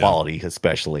ways, quality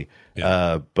especially.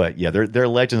 But their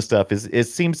Legend stuff it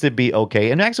seems to be okay.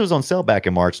 And actually, it was on sale back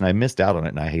in March, and I missed out on it,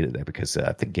 and I hated that because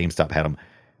I think GameStop had them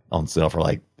on sale for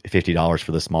like $50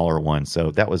 for the smaller one.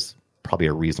 So that was probably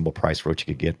a reasonable price for what you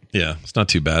could get. Yeah, it's not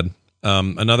too bad.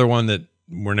 Another one that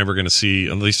we're never going to see,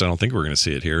 at least I don't think we're going to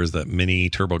see it here, is that mini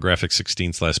TurboGrafx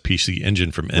 16/PC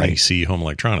engine from NEC Home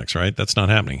Electronics, right? That's not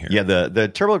happening here. Yeah,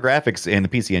 the TurboGrafx and the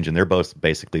PC Engine, they're both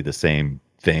basically the same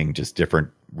thing, just different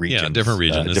regions. Yeah, different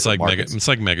region. It's like markets. it's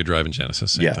like Mega Drive and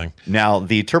Genesis, same thing. Now,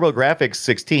 the TurboGrafx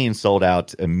 16 sold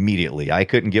out immediately. I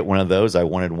couldn't get one of those. I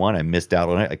wanted one. I missed out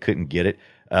on it. I couldn't get it.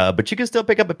 But you can still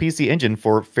pick up a PC Engine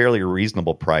for fairly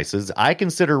reasonable prices. I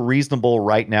consider reasonable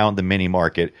right now in the mini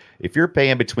market. If you're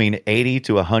paying between $80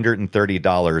 to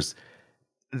 $130,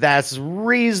 that's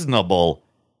reasonable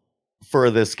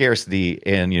for the scarcity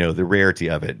and the rarity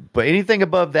of it. But anything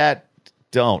above that,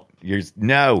 don't. Yeah, it's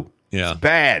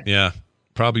bad. Yeah,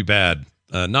 probably bad.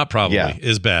 Not probably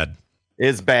is bad.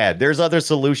 It's bad. There's other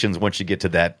solutions once you get to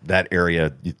that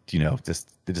area. Just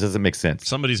it doesn't make sense.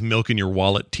 Somebody's milking your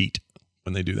wallet teat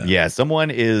when they do that. Yeah,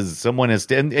 someone is, and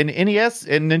NES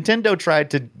and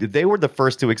Nintendo they were the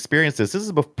first to experience this. This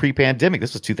is pre-pandemic.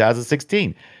 This was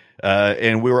 2016.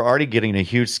 And we were already getting a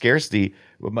huge scarcity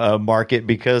market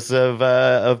because of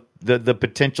the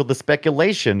potential, the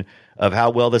speculation of how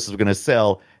well this is going to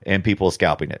sell and people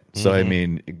scalping it. So, I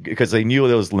mean, because they knew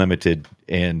it was limited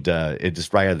and it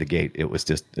just right out of the gate, it was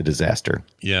just a disaster.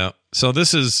 Yeah. So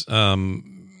this is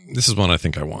one I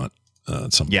think I want.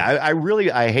 Yeah,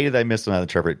 I hated that I missed on the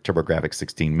TurboGrafx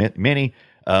 16 Mini.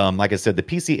 Like I said, the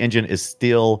PC Engine is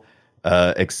still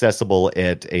accessible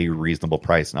at a reasonable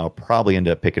price, and I'll probably end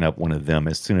up picking up one of them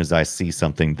as soon as I see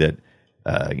something that,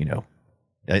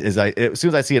 as soon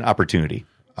as I see an opportunity,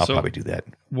 I'll probably do that.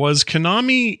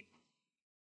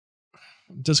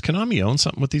 Does Konami own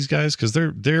something with these guys? Because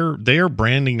their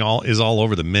branding is all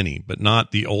over the Mini, but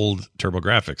not the old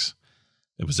TurboGrafx.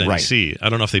 It was NEC. Right. I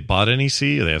don't know if they bought NEC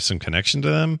or they have some connection to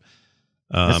them.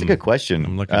 That's a good question.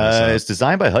 I'm looking it's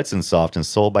designed by Hudson Soft and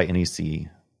sold by NEC.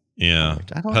 Yeah.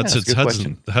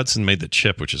 Hudson made the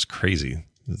chip, which is crazy.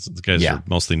 The guys are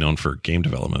mostly known for game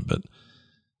development, but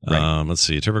let's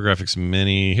see. TurboGrafx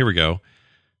Mini. Here we go.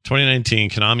 2019,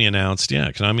 Konami announced in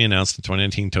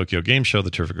 2019 Tokyo Game Show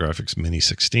the TurboGrafx Mini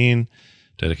 16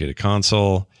 dedicated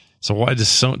console. So why did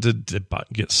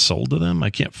it get sold to them?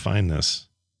 I can't find this.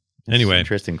 Anyway,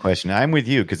 interesting question. I'm with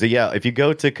you because if you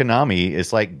go to Konami,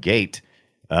 it's like Gate.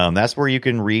 That's where you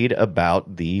can read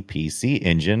about the PC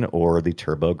Engine or the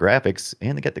TurboGrafx,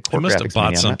 and they get the core graphics. They must have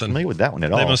bought something. I'm not familiar with that one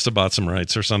at all. They must have bought some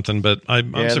rights or something, but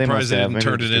I'm surprised they didn't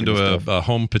turn it into a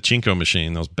home pachinko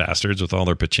machine. Those bastards with all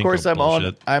their pachinko bullshit. Of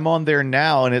course, I'm on there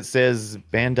now, and it says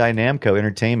Bandai Namco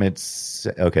Entertainment.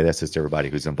 Okay, that's just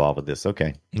everybody who's involved with this.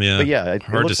 Okay, yeah,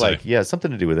 but it looks like something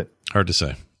to do with it. Hard to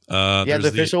say. The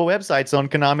official website's on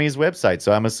Konami's website,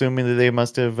 so I'm assuming that they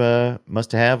must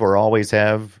have or always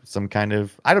have some kind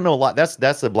of. I don't know a lot.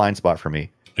 That's a blind spot for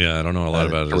me. Yeah, I don't know a lot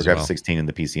about it as well. 16 in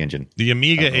the PC Engine. The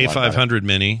Amiga A500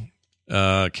 Mini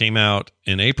came out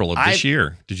in April of this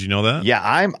year. Did you know that? Yeah,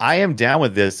 I am down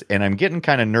with this, and I'm getting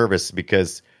kind of nervous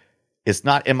because it's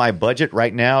not in my budget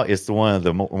right now. It's one of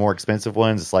the more expensive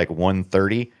ones. It's like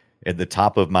 $130 at the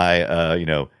top of my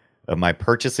of my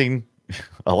purchasing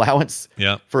allowance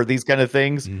for these kind of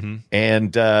things.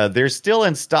 And they're still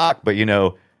in stock, but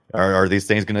are these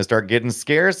things going to start getting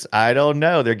scarce? I don't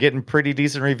know. They're getting pretty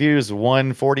decent reviews.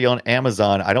 $140 on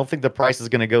Amazon. I don't think the price is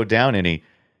going to go down any.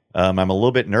 I'm a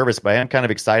little bit nervous, but I am kind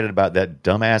of excited about that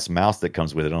dumbass mouse that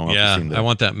comes with it. I don't know if you've seen that. I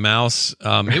want that mouse.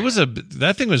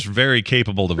 That thing was very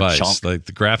capable device. Like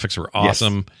the graphics were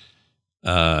awesome.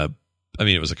 Yes. I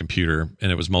mean, it was a computer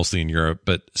and it was mostly in Europe,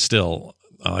 but still,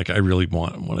 I really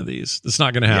want one of these. It's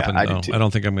not going to happen. I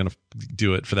don't think I'm going to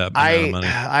do it for that amount of money.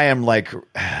 I am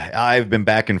I've been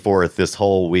back and forth this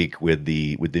whole week with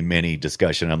the Mini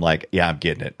discussion. I'm like, yeah, I'm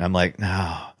getting it. I'm like,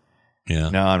 no. Yeah.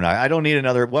 No, I'm not. I don't need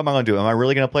another. What am I going to do? Am I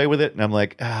really going to play with it? And I'm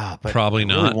like, but probably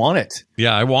not. I really want it.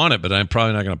 Yeah, I want it, but I'm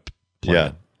probably not going to play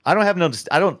it. I don't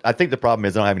have I think the problem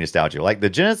is I don't have any nostalgia. Like the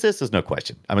Genesis, there's no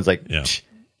question. I was like,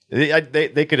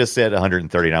 they could have said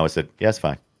 130, and I would have said, yeah, it's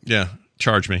fine. Yeah.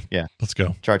 Charge me. Yeah. Let's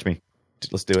go. Charge me.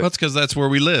 Let's do it. That's because that's where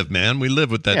we live, man. We live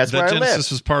with that. Yeah, that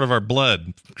Genesis was part of our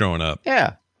blood growing up.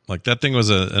 Yeah. Like that thing was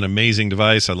an amazing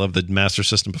device. I love the Master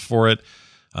System before it.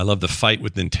 I love the fight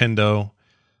with Nintendo.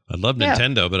 I love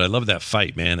Nintendo, but I love that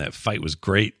fight, man. That fight was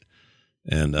great.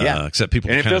 And except people,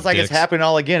 and it feels like it's happening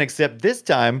all again. Except this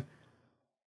time,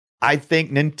 I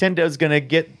think Nintendo's going to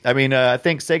get. I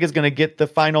think Sega's going to get the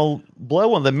final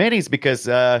blow on the minis because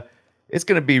it's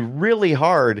going to be really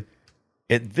hard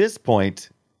at this point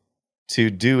to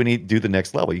do the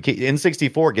next level.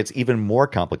 N64 gets even more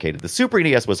complicated. The Super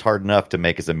NES was hard enough to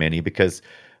make as a mini because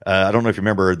I don't know if you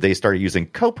remember, they started using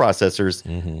coprocessors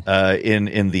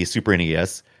in the Super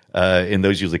NES, and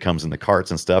those usually comes in the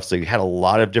carts and stuff. So you had a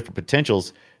lot of different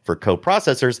potentials for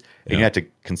co-processors, and you have to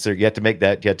consider, you have to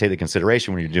take the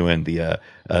consideration when you're doing the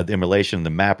emulation, the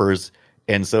mappers,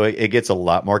 and so it gets a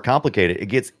lot more complicated. It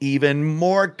gets even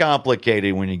more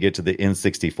complicated when you get to the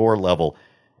N64 level,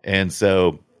 and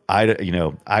so I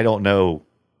don't know.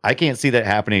 I can't see that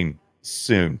happening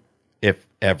soon, if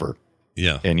ever.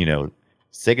 Yeah, and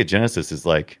Sega Genesis is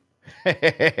like,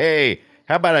 hey,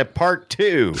 how about a part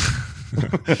 2?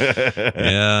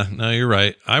 Yeah, no, you're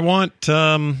right. I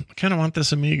kind of want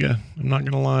this Amiga. I'm not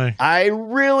gonna lie. I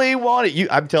really want it.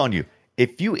 I'm telling you,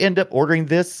 if you end up ordering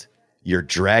this, you're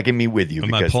dragging me with you.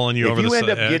 Am I pulling you over the edge? If you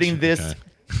end up getting this,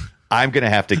 I'm gonna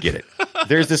have to get it.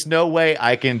 There's just no way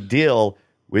I can deal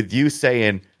with you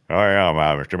saying, "Oh yeah,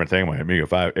 I'm thing my Amiga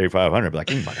 8500." Like,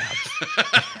 my God.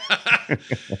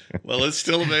 Well, it's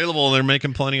still available, and they're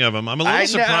making plenty of them. I'm a little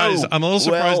surprised. I'm a little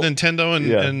surprised Nintendo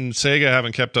and Sega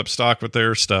haven't kept up stock with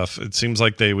their stuff. It seems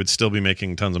like they would still be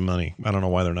making tons of money. I don't know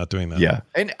why they're not doing that. Yeah,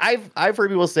 and I've heard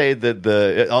people say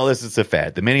that all this is a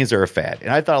fad. The minis are a fad,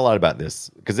 and I thought a lot about this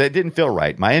because it didn't feel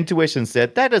right. My intuition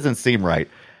said that doesn't seem right.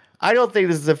 I don't think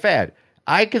this is a fad.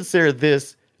 I consider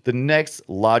this the next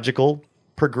logical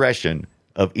progression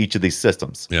of each of these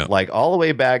systems. Yeah. Like all the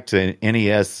way back to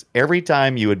NES, every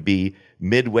time you would be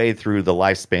midway through the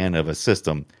lifespan of a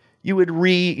system, you would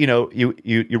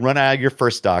you run out of your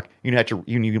first stock. You might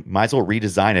as well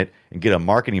redesign it and get a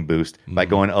marketing boost by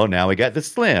going, oh, now we got the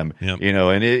Slim,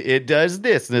 and it does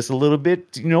this and it's a little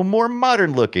bit more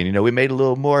modern looking. We made it a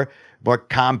little more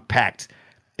compact,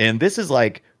 and this is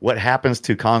like what happens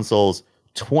to consoles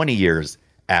 20 years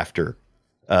after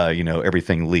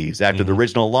everything leaves. After the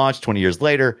original launch, 20 years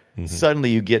later, suddenly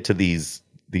you get to these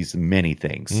mini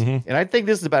things. And I think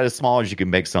this is about as small as you can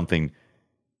make something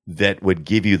that would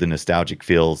give you the nostalgic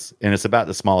feels. And it's about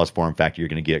the smallest form factor you're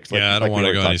going to get. I don't want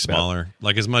to go any smaller.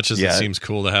 Like, as much as it seems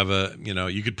cool to have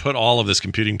you could put all of this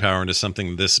computing power into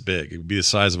something this big. It would be the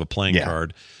size of a playing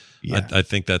card. Yeah. I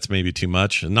think that's maybe too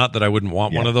much. And not that I wouldn't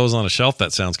want one of those on a shelf.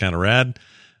 That sounds kind of rad.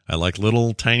 I like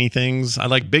little tiny things. I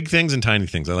like big things and tiny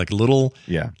things. I like little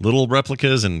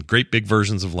replicas and great big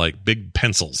versions of like big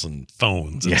pencils and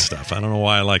phones and stuff. I don't know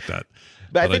why I like that.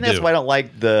 But I think that's why I don't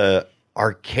like the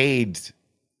arcade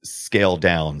scale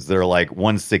downs. They're like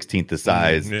 1/16 the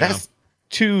size. That's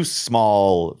too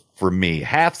small for me.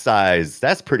 Half size,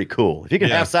 that's pretty cool. If you can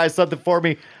half size something for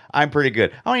me, I'm pretty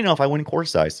good. I don't even know if I win quarter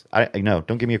size. I know.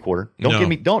 Don't give me a quarter.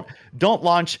 Don't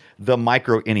launch the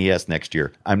micro NES next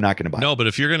year. I'm not going to buy it. No, but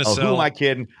if you're going to sell, who am I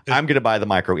kidding? I'm going to buy the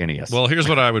micro NES. Well, here's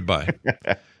what I would buy.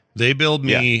 They build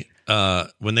me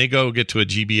when they get to a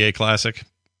GBA Classic,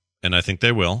 and I think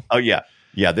they will. Oh yeah.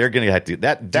 Yeah, they're going to have to.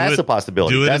 That's a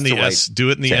possibility. Do it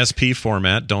in the SP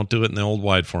format. Don't do it in the old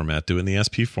wide format. Do it in the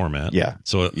SP format. Yeah.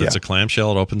 So it's a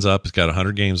clamshell. It opens up. It's got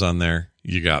 100 games on there.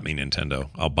 You got me, Nintendo.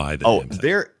 I'll buy the damn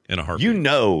thing in a heartbeat.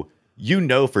 You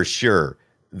know for sure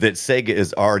that Sega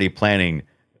is already planning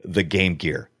the Game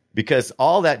Gear because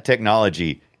all that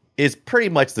technology is pretty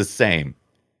much the same.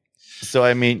 So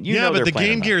I mean, but the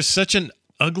Game Gear is such an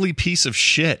ugly piece of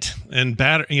shit and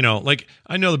I know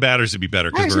the batteries would be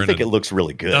better because I think it looks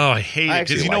really good. Oh, I hate it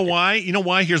because why? You know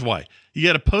why? Here's why. You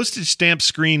got a postage stamp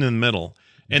screen in the middle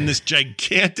and this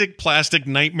gigantic plastic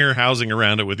nightmare housing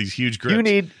around it with these huge grips.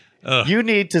 You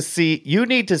need to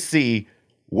see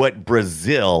what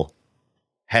Brazil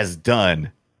has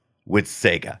done with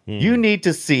Sega. You need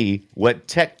to see what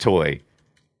Tectoy.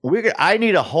 I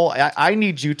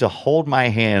need you to hold my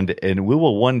hand, and we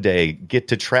will one day get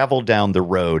to travel down the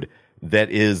road that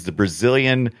is the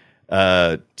Brazilian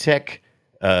Tectoy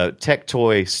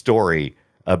story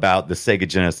about the Sega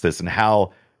Genesis and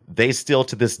how they still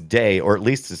to this day, or at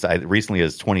least as recently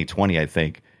as 2020, I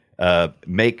think,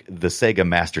 make the Sega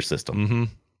Master System.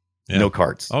 Yeah. No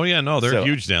carts. Oh yeah, no, they're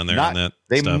huge down there.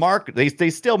 They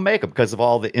still make them because of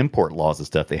all the import laws and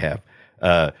stuff they have.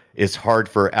 It's hard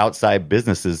for outside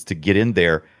businesses to get in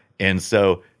there, and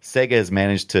so Sega has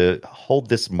managed to hold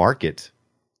this market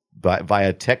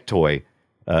via Tectoy,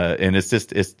 and it's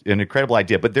an incredible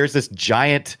idea. But there's this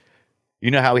giant,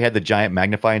 how we had the giant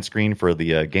magnifying screen for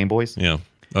the Game Boys? Yeah.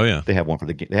 Oh yeah. They have one for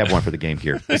the Game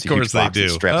Gear. Of course they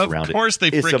do. Of course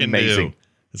they freaking do.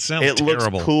 It sounds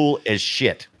terrible. Looks cool as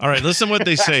shit. All right, listen what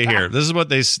they say here. This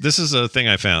is a thing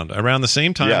I found. Around the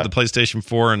same time the PlayStation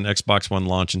 4 and Xbox One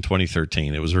launch in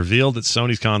 2013, it was revealed that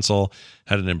Sony's console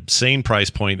had an insane price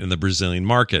point in the Brazilian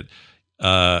market.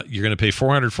 You're going to pay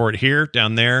 $400 for it here,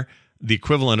 down there, the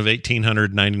equivalent of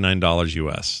 $1,899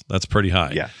 US. That's pretty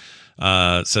high. Yeah.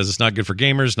 It says it's not good for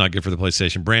gamers, not good for the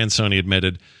PlayStation brand, Sony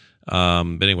admitted.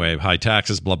 But anyway, high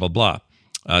taxes, blah, blah, blah.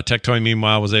 Tectoy,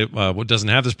 meanwhile, doesn't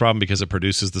have this problem because it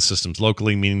produces the systems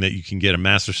locally, meaning that you can get a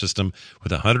Master System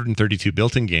with 132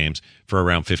 built-in games for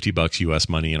around $50 US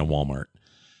money in a Walmart.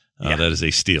 That is a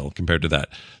steal compared to that.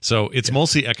 So it's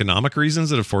mostly economic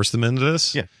reasons that have forced them into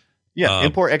this. Yeah.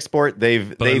 Import, export. I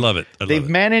love it. They've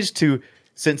managed to,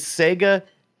 since Sega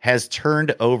has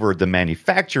turned over the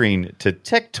manufacturing to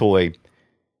Tectoy,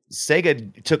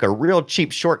 Sega took a real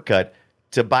cheap shortcut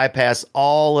to bypass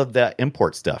all of the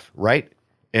import stuff, right?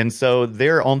 And so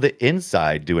they're on the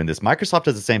inside doing this. Microsoft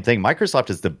does the same thing. Microsoft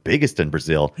is the biggest in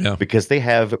Brazil because they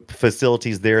have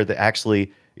facilities there that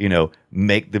actually,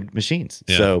 make the machines.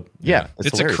 Yeah. So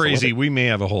it's a crazy. We may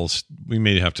have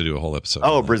to do a whole episode.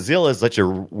 Oh, Brazil is such a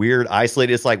weird,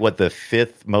 isolated. It's like the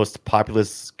 5th most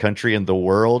populous country in the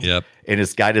world. Yep. And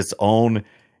it's got its own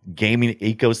gaming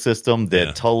ecosystem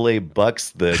that totally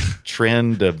bucks the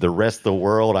trend of the rest of the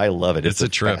world. I love it. It's a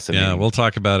trip. Yeah, we'll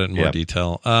talk about it in more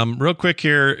detail. Real quick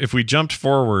here, if we jumped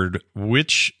forward,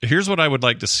 here's what I would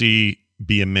like to see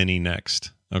be a mini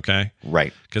next. Okay,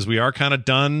 right? Because we are kind of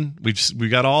done. We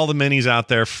got all the minis out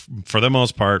there for the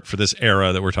most part for this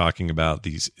era that we're talking about.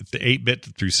 The 8-bit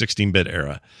through 16-bit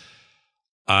era.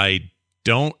 I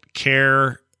don't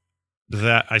care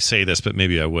that I say this, but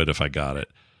maybe I would if I got it.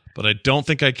 But I don't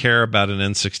think I care about an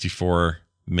N64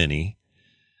 mini.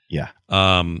 Yeah.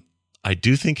 I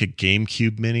do think a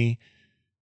GameCube mini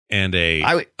and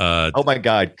oh my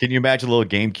God. Can you imagine a little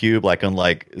GameCube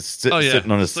sitting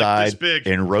on the side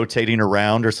and rotating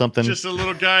around or something? Just a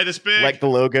little guy this big. Like the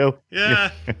logo?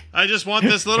 Yeah. I just want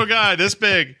this little guy this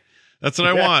big. That's what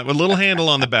I want. With a little handle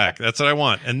on the back. That's what I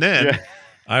want. And then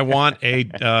I want a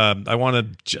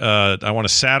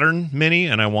Saturn mini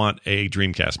and I want a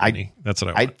Dreamcast mini. That's what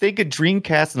I want. I think a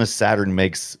Dreamcast and a Saturn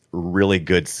makes really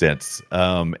good sense.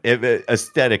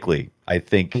 Aesthetically, I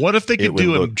think. What if they could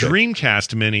do a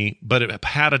Dreamcast mini, but it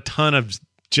had a ton of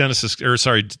ton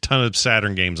of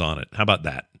Saturn games on it? How about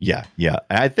that? Yeah.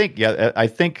 I think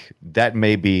that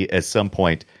may be at some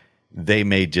point they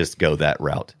may just go that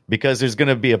route because there's going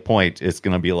to be a point. It's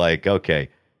going to be like, okay,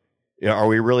 are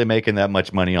we really making that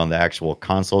much money on the actual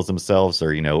consoles themselves, or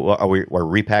are we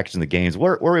repackaging the games?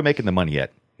 Where are we making the money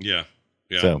at? Yeah.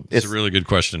 So it's a really good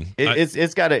question. I don't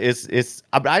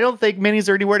think minis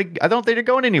are anywhere. I don't think they're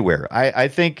going anywhere. I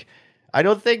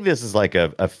don't think this is like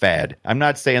a fad. I'm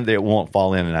not saying that it won't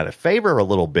fall in and out of favor a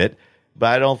little bit, but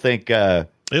I don't think it'll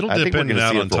depend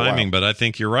out on timing. But I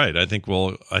think you're right. I think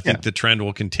the trend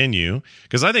will continue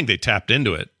because I think they tapped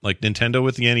into it. Like Nintendo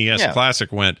with the NES Classic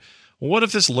went, well, what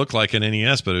if this looked like an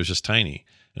NES, but it was just tiny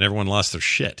and everyone lost their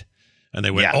shit? And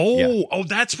they went, oh,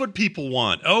 that's what people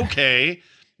want. Okay.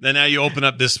 Then now you open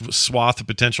up this swath of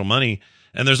potential money,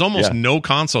 and there's almost no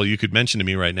console you could mention to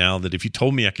me right now that if you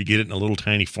told me I could get it in a little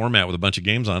tiny format with a bunch of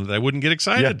games on it, I wouldn't get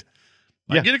excited.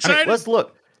 I'd get excited. Let's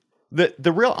look.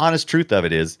 The real honest truth of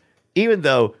it is, even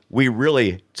though we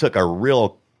really took a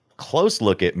real close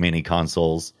look at mini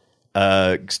consoles,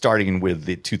 starting with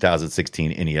the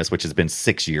 2016 NES, which has been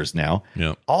 6 years now,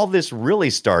 all this really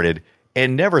started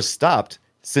and never stopped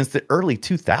since the early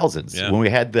 2000s when we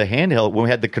had the handheld, when we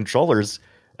had the controllers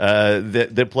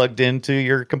that plugged into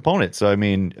your component. So, I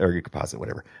mean, or your composite,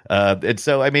 whatever. And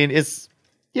so, I mean, it's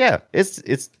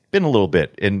been a little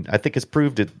bit, and I think it's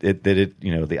proved that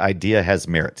the idea has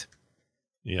merit.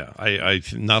 Yeah. I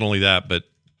not only that, but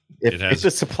if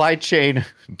the supply chain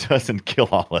doesn't kill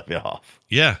all of it off.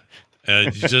 Yeah.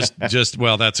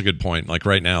 Well, that's a good point. Like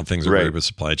right now, things are weird with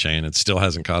supply chain. It still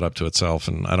hasn't caught up to itself,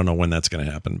 and I don't know when that's going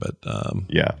to happen. But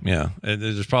yeah. And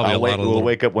there's probably We'll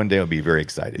wake up one day and be very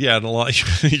excited. Yeah,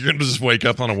 you're going to just wake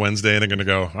up on a Wednesday and they're going to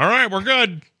go, all right, we're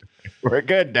good. We're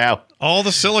good now. All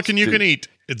the silicon you can eat,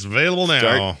 it's available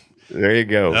now. There you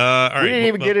go. All right. We didn't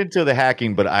even get into the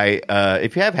hacking, but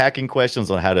if you have hacking questions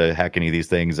on how to hack any of these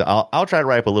things, I'll try to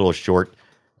write up a little short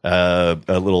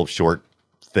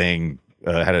thing.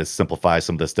 How to simplify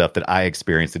some of the stuff that I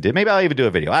experienced and did. Maybe I'll even do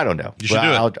a video. I don't know. You should do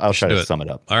it. I'll try to sum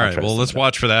it up. All right. Well, let's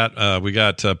watch for that. We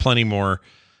got plenty more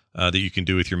that you can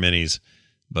do with your minis.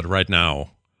 But right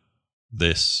now,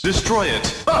 this. Destroy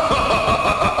it. All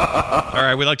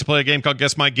right. We like to play a game called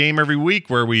Guess My Game every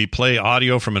week where we play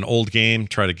audio from an old game,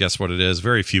 try to guess what it is.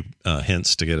 Very few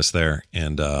hints to get us there.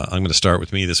 And I'm going to start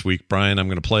with me this week. Brian, I'm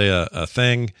going to play a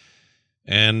thing.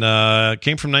 And it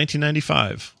came from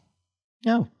 1995.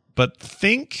 No. But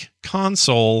think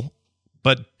console,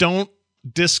 but don't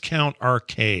discount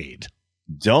arcade.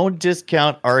 Don't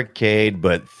discount arcade,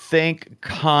 but think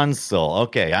console.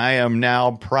 Okay, I am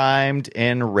now primed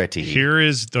and ready.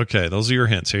 Those are your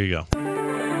hints. Here you go.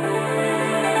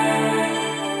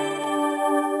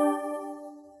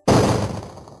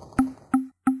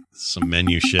 Some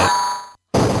menu shit.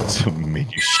 Some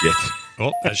menu shit.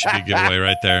 Oh, that should be a giveaway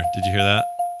right there. Did you hear that?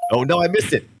 Oh no, I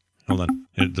missed it. Hold on.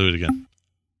 Here, do it again.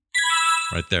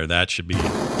 Right there. That should be a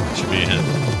hint.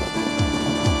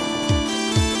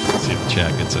 Let's see if the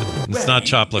chat gets it. It's not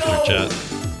Choplifter, chat.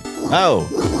 Oh,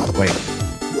 wait.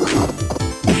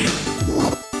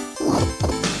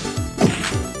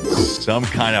 Some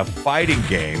kind of fighting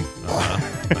game.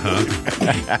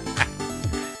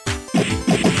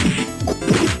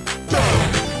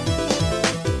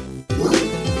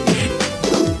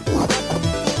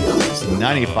 It's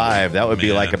 95. That would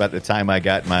be like about the time I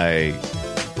got my...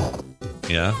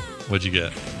 Yeah? What'd you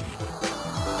get?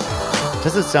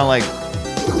 Doesn't sound like...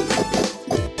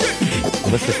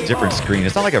 What's this different screen?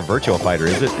 It's not like a Virtua Fighter,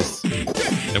 is it?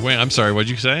 Wait, I'm sorry. What'd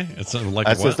you say? It's not like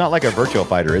it's not like a Virtua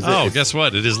Fighter, is it? Oh, guess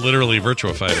what? It is literally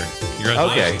Virtua Fighter.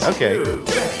 Okay.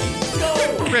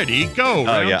 Ready, go.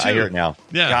 Oh yeah, 2. I hear it now.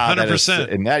 Yeah, God,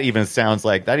 100%. And that even sounds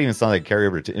like carry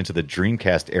over into the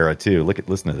Dreamcast era too.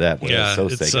 Listen to that. Boy, yeah, so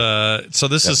it's Sega. So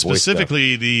this is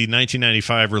specifically the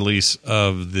 1995 release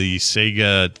of the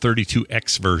Sega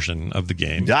 32X version of the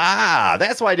game.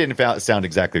 That's why it didn't sound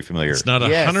exactly familiar. It's not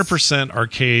 100%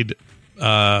 arcade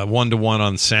one-to-one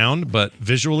on sound, but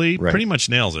visually pretty much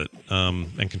nails it,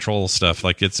 and control stuff.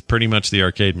 Like, it's pretty much the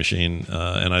arcade machine,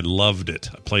 and I loved it.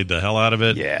 I played the hell out of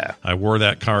it. Yeah. I wore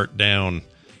that cart down.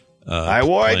 I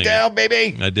wore it down,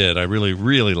 baby. I did. I really,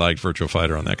 really liked Virtua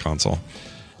Fighter on that console.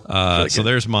 So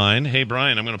there's mine. Hey,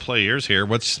 Brian, I'm going to play yours here.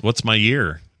 What's my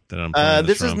year that I'm playing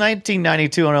this is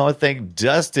 1992, and I want to thank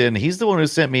Dustin. He's the one who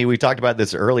sent me, we talked about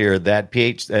this earlier, that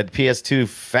PS2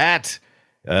 Fat.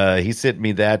 He sent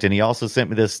me that, and he also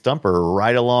sent me this stumper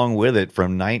right along with it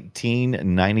from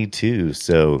 1992.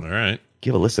 So, all right,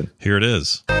 give a listen. Here it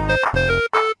is.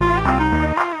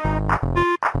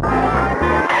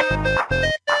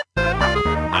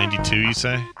 92, you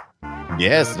say?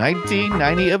 Yes,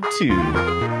 1992.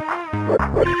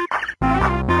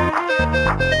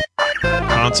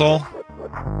 Console?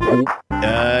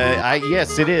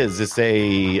 Yes, it is. It's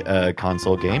a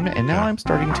console game, and now I'm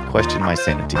starting to question my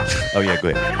sanity. Oh yeah, go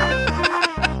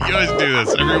ahead. You always do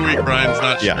this every week. Brian's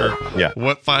not sure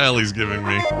what file he's giving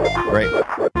me. Right.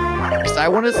 Because I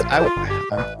want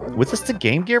to. Was this the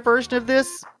Game Gear version of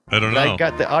this? I don't know. I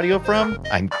got the audio from.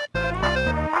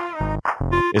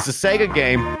 It's a Sega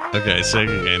game. Okay,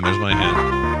 Sega game. There's my hint.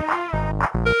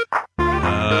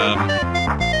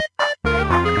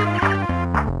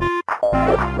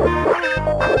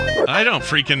 I don't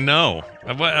freaking know.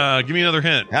 Give me another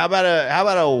hint. How about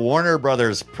a Warner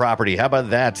Brothers property? How about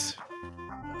that?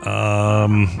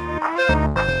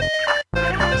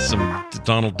 Some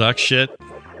Donald Duck shit.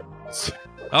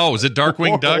 Oh, is it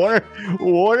Darkwing Duck?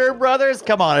 Warner Brothers?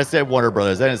 Come on, I said Warner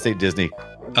Brothers. I didn't say Disney.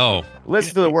 Oh,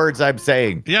 listen to the words I'm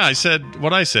saying. Yeah, I said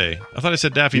what I say. I thought I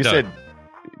said Daffy Duck.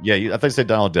 I thought you said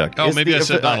Donald Duck. Oh, maybe I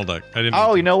said Donald Duck. I didn't.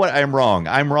 Oh, you know what? I'm wrong.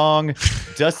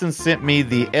 Dustin sent me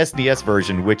the SNES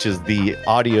version, which is the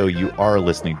audio you are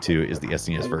listening to is the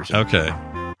SNES version. Okay.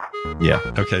 Yeah.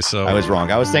 Okay, so I was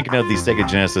wrong. I was thinking of the Sega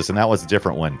Genesis, and that was a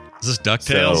different one. Is this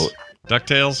DuckTales?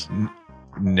 DuckTales?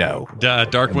 No.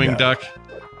 Darkwing Duck?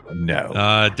 No.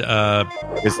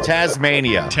 It's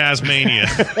Tasmania.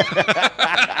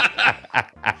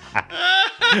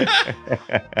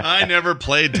 I never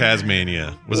played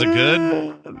Tasmania. Was it good?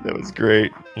 That was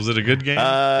great. Was it a good game?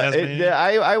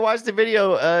 I watched the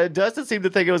video. Dustin seemed to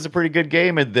think it was a pretty good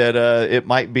game, and that it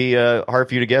might be hard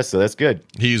for you to guess. So that's good.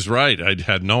 He's right. I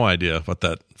had no idea what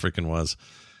that freaking was.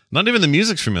 Not even the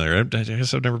music's familiar. I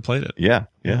guess I've never played it. Yeah.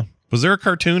 Was there a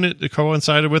cartoon it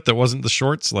coincided with that wasn't the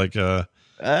shorts, like the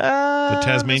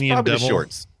Tasmanian Devil? The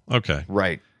shorts. Okay,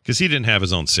 right. Because he didn't have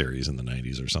his own series in the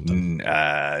 90s or something.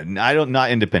 Not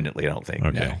independently, I don't think.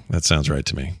 Okay, no. That sounds right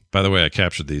to me. By the way, I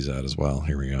captured these out as well.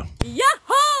 Here we go.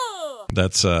 Yahoo!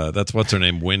 That's what's her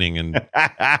name winning in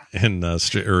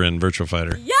Virtua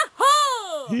Fighter.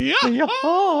 Yahoo!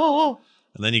 Yahoo!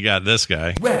 And then you got this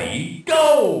guy. Ready,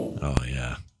 go! Oh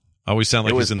yeah, always sound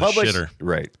like he's in the shitter.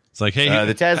 Right. It's like, hey,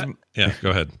 yeah. Go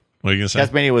ahead. What are you going to say?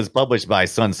 Tasmania was published by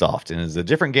Sunsoft and is a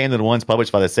different game than the ones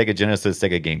published by the Sega Genesis,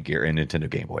 Sega Game Gear, and Nintendo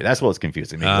Game Boy. That's what's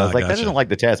confusing me. I was like, that isn't like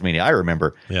the Tasmania I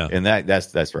remember. Yeah. And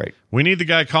that's right. We need the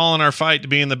guy calling our fight to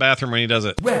be in the bathroom when he does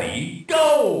it. Ready,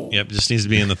 go! Yep, just needs to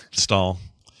be in the stall.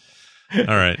 All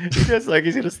right. He does like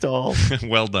he's in a stall.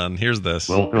 Well done. Here's this.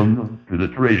 Welcome to the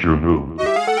treasure room.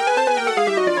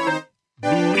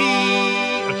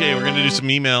 Okay, we're going to do some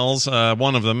emails.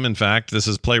 One of them, in fact, this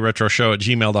is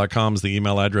playretroshow@gmail.com is the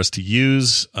email address to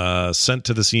use.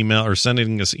 Sending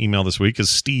us email this week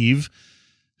is Steve,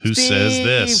 who says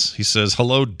this. He says,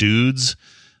 "Hello, dudes.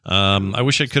 I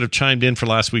wish I could have chimed in for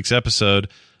last week's episode,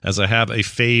 as I have a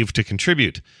fave to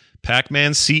contribute.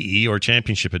 Pac-Man CE, or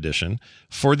Championship Edition,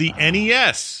 for the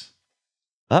NES.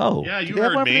 Oh, yeah, you they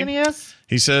have heard one for me. the NES?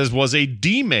 He says, was a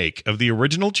demake of the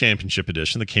original Championship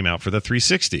Edition that came out for the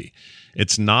 360.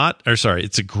 It's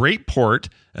a great port,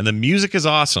 and the music is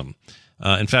awesome.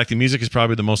 In fact, the music is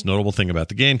probably the most notable thing about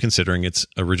the game, considering its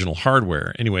original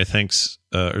hardware. Anyway, thanks.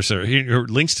 Here,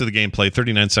 links to the gameplay,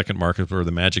 39-second mark is where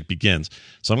the magic begins.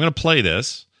 So I'm going to play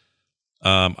this.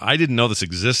 I didn't know this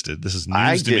existed. This is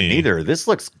news to me. I didn't either. This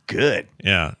looks good.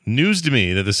 Yeah, news to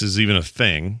me that this is even a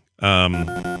thing.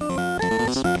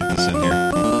 Let's get this in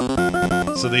here.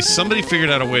 So somebody figured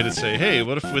out a way to say, hey,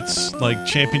 what if it's like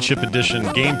Championship Edition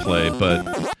gameplay,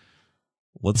 but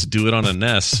let's do it on a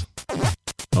NES.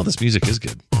 Oh, this music is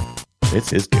good.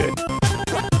 This is good.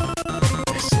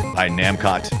 By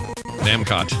Namcot.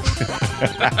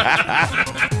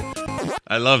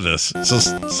 I love this. So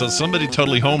somebody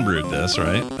totally homebrewed this,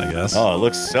 right? I guess. Oh, it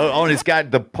looks so. Oh, and it's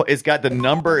got the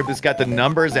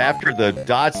numbers after the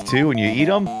dots too when you eat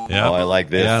them. Yeah. Oh, I like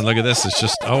this. Yeah, look at this. It's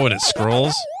just and it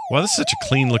scrolls. Wow, this is such a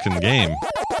clean looking game.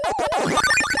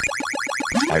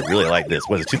 I really like this.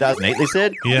 Was it 2008? They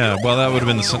said. Yeah. Well, that would have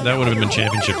been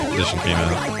Championship Edition came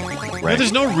out. Right. Well,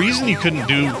 there's no reason you couldn't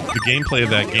do the gameplay of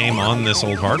that game on this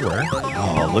old hardware.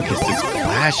 Oh, look at this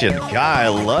flashing guy. I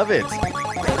love it.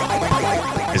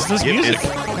 It's this music.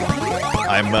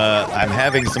 I'm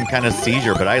having some kind of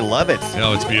seizure, but I love it.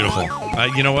 Oh, it's beautiful.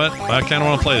 You know what? I kind of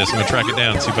want to play this. I'm going to track it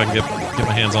down and see if I can get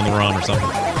my hands on the ROM or something.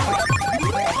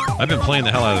 I've been playing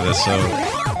the hell out of this, so...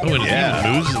 Oh, and it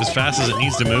even moves as fast as it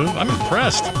needs to move? I'm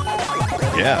impressed.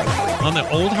 Yeah. On the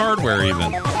old hardware,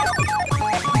 even.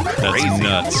 That's crazy.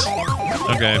 Nuts.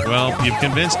 Okay, well, you've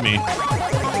convinced me.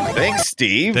 Thanks,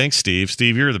 Steve.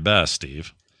 Steve, you're the best,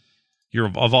 Steve. You're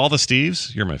of all the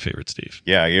Steves, you're my favorite Steve.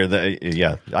 Yeah,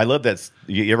 I love that.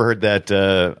 You ever heard that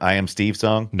I Am Steve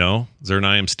song? No? Is there an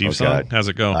I Am Steve song? God. How's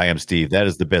it go? I Am Steve. That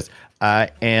is the best.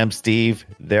 I am Steve.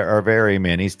 There are very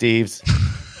many Steves.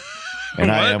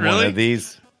 And I am really? one of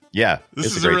these. Yeah.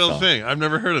 This is a real thing. I've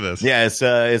never heard of this. Yeah, it's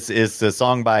a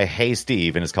song by Hey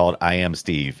Steve, and it's called I Am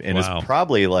Steve. And Wow. it's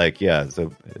probably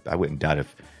so I wouldn't doubt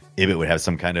if it would have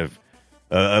some kind of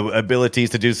abilities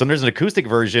to do some. There's an acoustic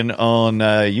version on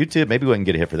YouTube. Maybe we can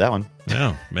get a hit for that one.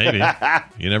 Yeah, maybe.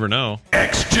 You never know.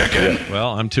 X-Chicken.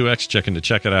 Well, I'm too X-Chicken to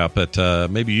check it out, but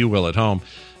maybe you will at home.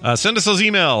 Send us those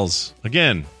emails.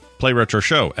 Again,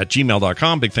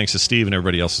 playretroshow@gmail.com. Big thanks to Steve and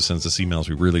everybody else who sends us emails.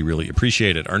 We really, really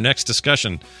appreciate it. Our next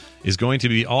discussion is going to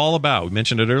be all about, we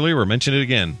mentioned it earlier, we're mentioning it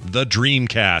again, the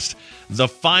Dreamcast. The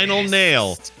final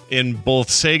nail in both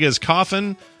Sega's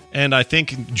coffin and I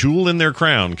think jewel in their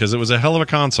crown, because it was a hell of a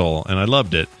console and I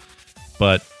loved it.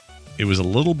 But it was a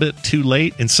little bit too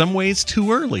late, in some ways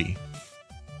too early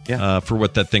for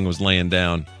what that thing was laying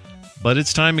down. But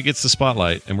it's time it gets the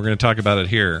spotlight, and we're going to talk about it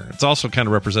here. It also kind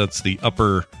of represents the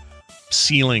upper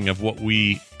ceiling of what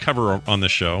we cover on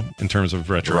this show in terms of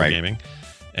retro gaming.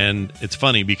 And it's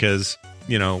funny because,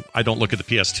 I don't look at the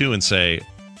PS2 and say,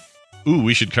 ooh,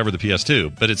 we should cover the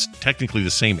PS2, but it's technically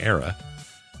the same era.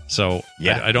 So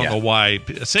I don't know why.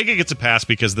 Sega gets a pass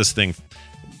because this thing,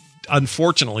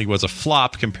 unfortunately, was a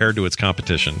flop compared to its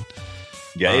competition.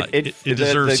 Yeah, it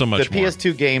deserves so much more. The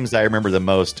PS2 games I remember the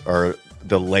most are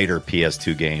the later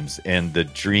PS2 games, and the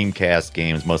Dreamcast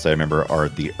games, most I remember, are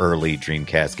the early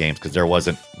Dreamcast games, because there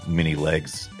wasn't many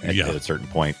legs at a certain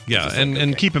point. Yeah,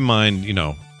 and keep in mind,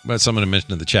 someone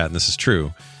mentioned in the chat, and this is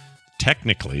true,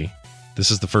 technically, this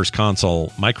is the first console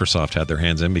Microsoft had their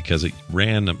hands in, because it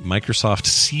ran Microsoft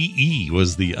CE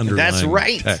was the underlying That's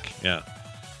right. tech. Yeah.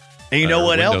 And you know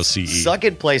what Windows else? CE. Suck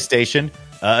it, PlayStation.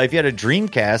 If you had a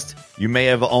Dreamcast, you may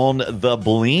have owned the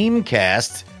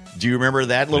Bleemcast. Do you remember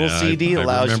that little CD? I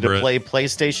Allows you to remember play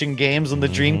PlayStation games on the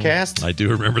Dreamcast? I do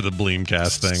remember the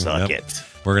Bleemcast thing. Suck it.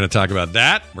 We're going to talk about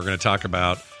that. We're going to talk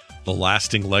about the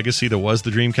lasting legacy that was the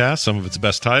Dreamcast, some of its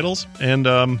best titles, and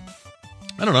I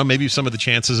don't know, maybe some of the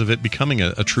chances of it becoming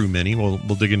a true mini. We'll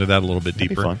dig into that a little bit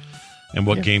deeper, and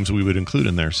what games we would include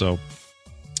in there. So,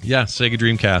 yeah, Sega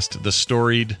Dreamcast, the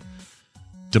storied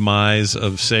demise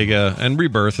of Sega and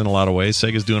rebirth in a lot of ways.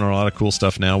 Sega's doing a lot of cool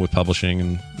stuff now with publishing,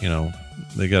 and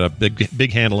they got a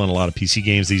big handle on a lot of PC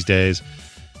games these days,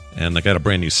 and they got a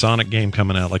brand new Sonic game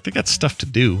coming out. Like, they got stuff to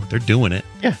do. They're doing it.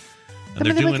 Yeah. And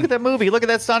look at that movie. Look at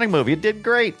that Sonic movie. It did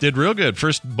great. Did real good.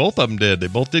 First, both of them did. They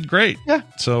both did great. Yeah.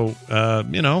 So,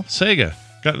 Sega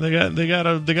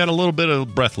they got a little bit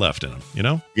of breath left in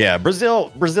them. Yeah.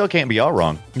 Brazil can't be all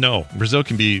wrong. No, Brazil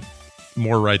can be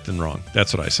more right than wrong.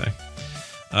 That's what I say.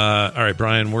 All right,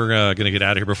 Brian, we're going to get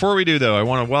out of here. Before we do, though, I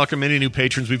want to welcome any new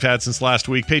patrons we've had since last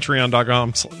week.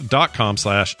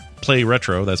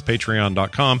 Patreon.com/playretro. That's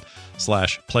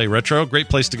patreon.com/playretro. Great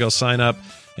place to go sign up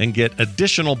and get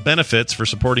additional benefits for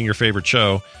supporting your favorite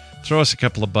show. Throw us a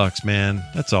couple of bucks, man.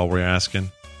 That's all we're asking.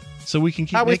 So we can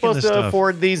keep How are we making supposed this to stuff.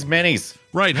 afford these minis?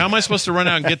 Right. How am I supposed to run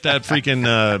out and get that freaking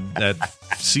that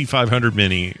C500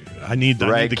 mini? I need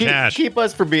the cash. Keep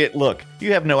us from being... Look,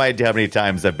 you have no idea how many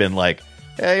times I've been like,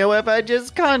 hey, what if I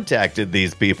just contacted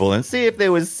these people and see if they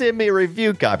would send me a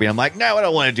review copy? And I'm like, no, I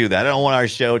don't want to do that. I don't want our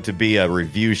show to be a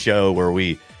review show where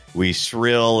we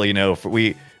shrill,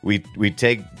 we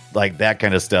take like that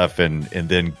kind of stuff and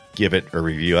then give it a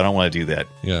review. I don't want to do that.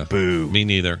 Yeah. Boo. Me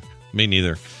neither.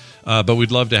 But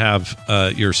we'd love to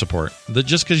have your support.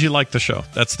 Just because you like the show.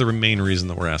 That's the main reason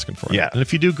that we're asking for it. Yeah. And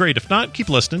if you do, great. If not, keep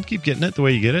listening. Keep getting it the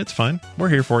way you get it. It's fine. We're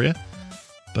here for you.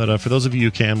 But for those of you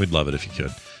who can, we'd love it if you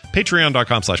could.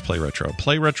 Patreon.com/playretro.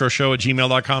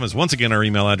 Playretroshow@gmail.com is once again our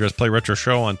email address.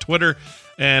 Playretroshow on Twitter.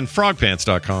 And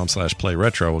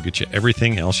frogpants.com/playretro will get you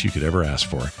everything else you could ever ask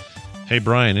for. Hey,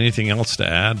 Brian, anything else to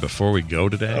add before we go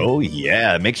today? Oh,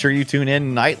 yeah. Make sure you tune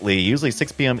in nightly, usually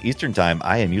 6 p.m. Eastern time.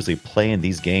 I am usually playing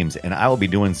these games, and I will be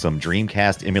doing some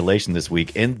Dreamcast emulation this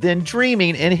week, and then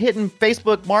dreaming and hitting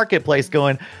Facebook Marketplace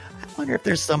going, I wonder if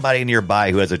there's somebody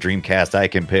nearby who has a Dreamcast I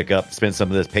can pick up, spend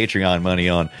some of this Patreon money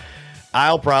on.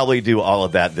 I'll probably do all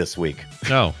of that this week.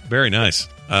 Oh, very nice.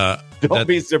 Don't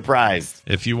be surprised.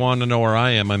 If you want to know where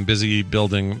I am, I'm busy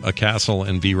building a castle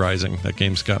in V-Rising. That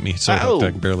game's got me so hooked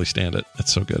I can barely stand it.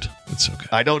 It's so good.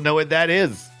 I don't know what that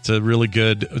is. It's a really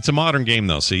good... It's a modern game,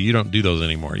 though, so you don't do those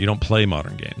anymore. You don't play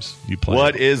modern games. You play...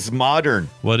 What is modern?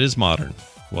 What is modern?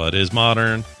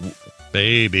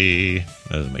 Baby. That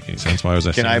doesn't make any sense. Why was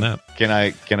I saying that? Can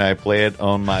I play it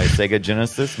on my Sega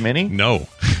Genesis Mini? No.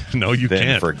 No, you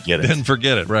can't. Then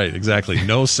forget it. Right, exactly.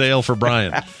 No sale for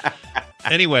Brian.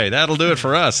 Anyway, that'll do it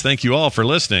for us. Thank you all for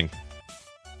listening.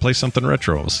 Play something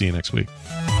retro. We'll see you next week.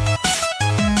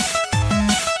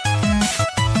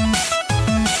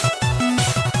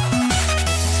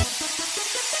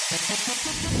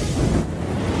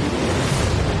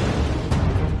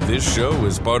 This show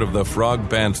is part of the Frog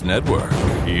Pants Network.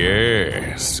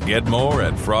 Yes. Get more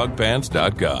at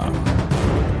frogpants.com.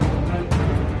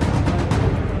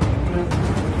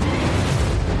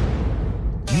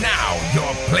 Now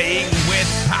you're playing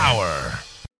with power.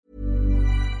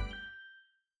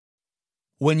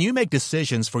 When you make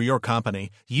decisions for your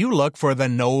company, you look for the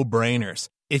no-brainers.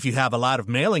 If you have a lot of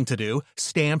mailing to do,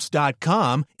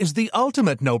 Stamps.com is the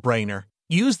ultimate no-brainer.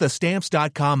 Use the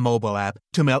Stamps.com mobile app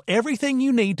to mail everything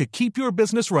you need to keep your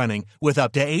business running with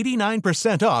up to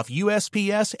 89% off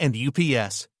USPS and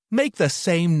UPS. Make the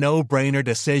same no-brainer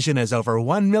decision as over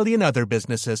 1 million other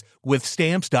businesses with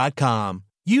Stamps.com.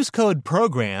 Use code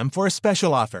PROGRAM for a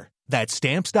special offer. That's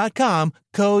Stamps.com,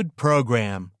 code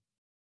PROGRAM.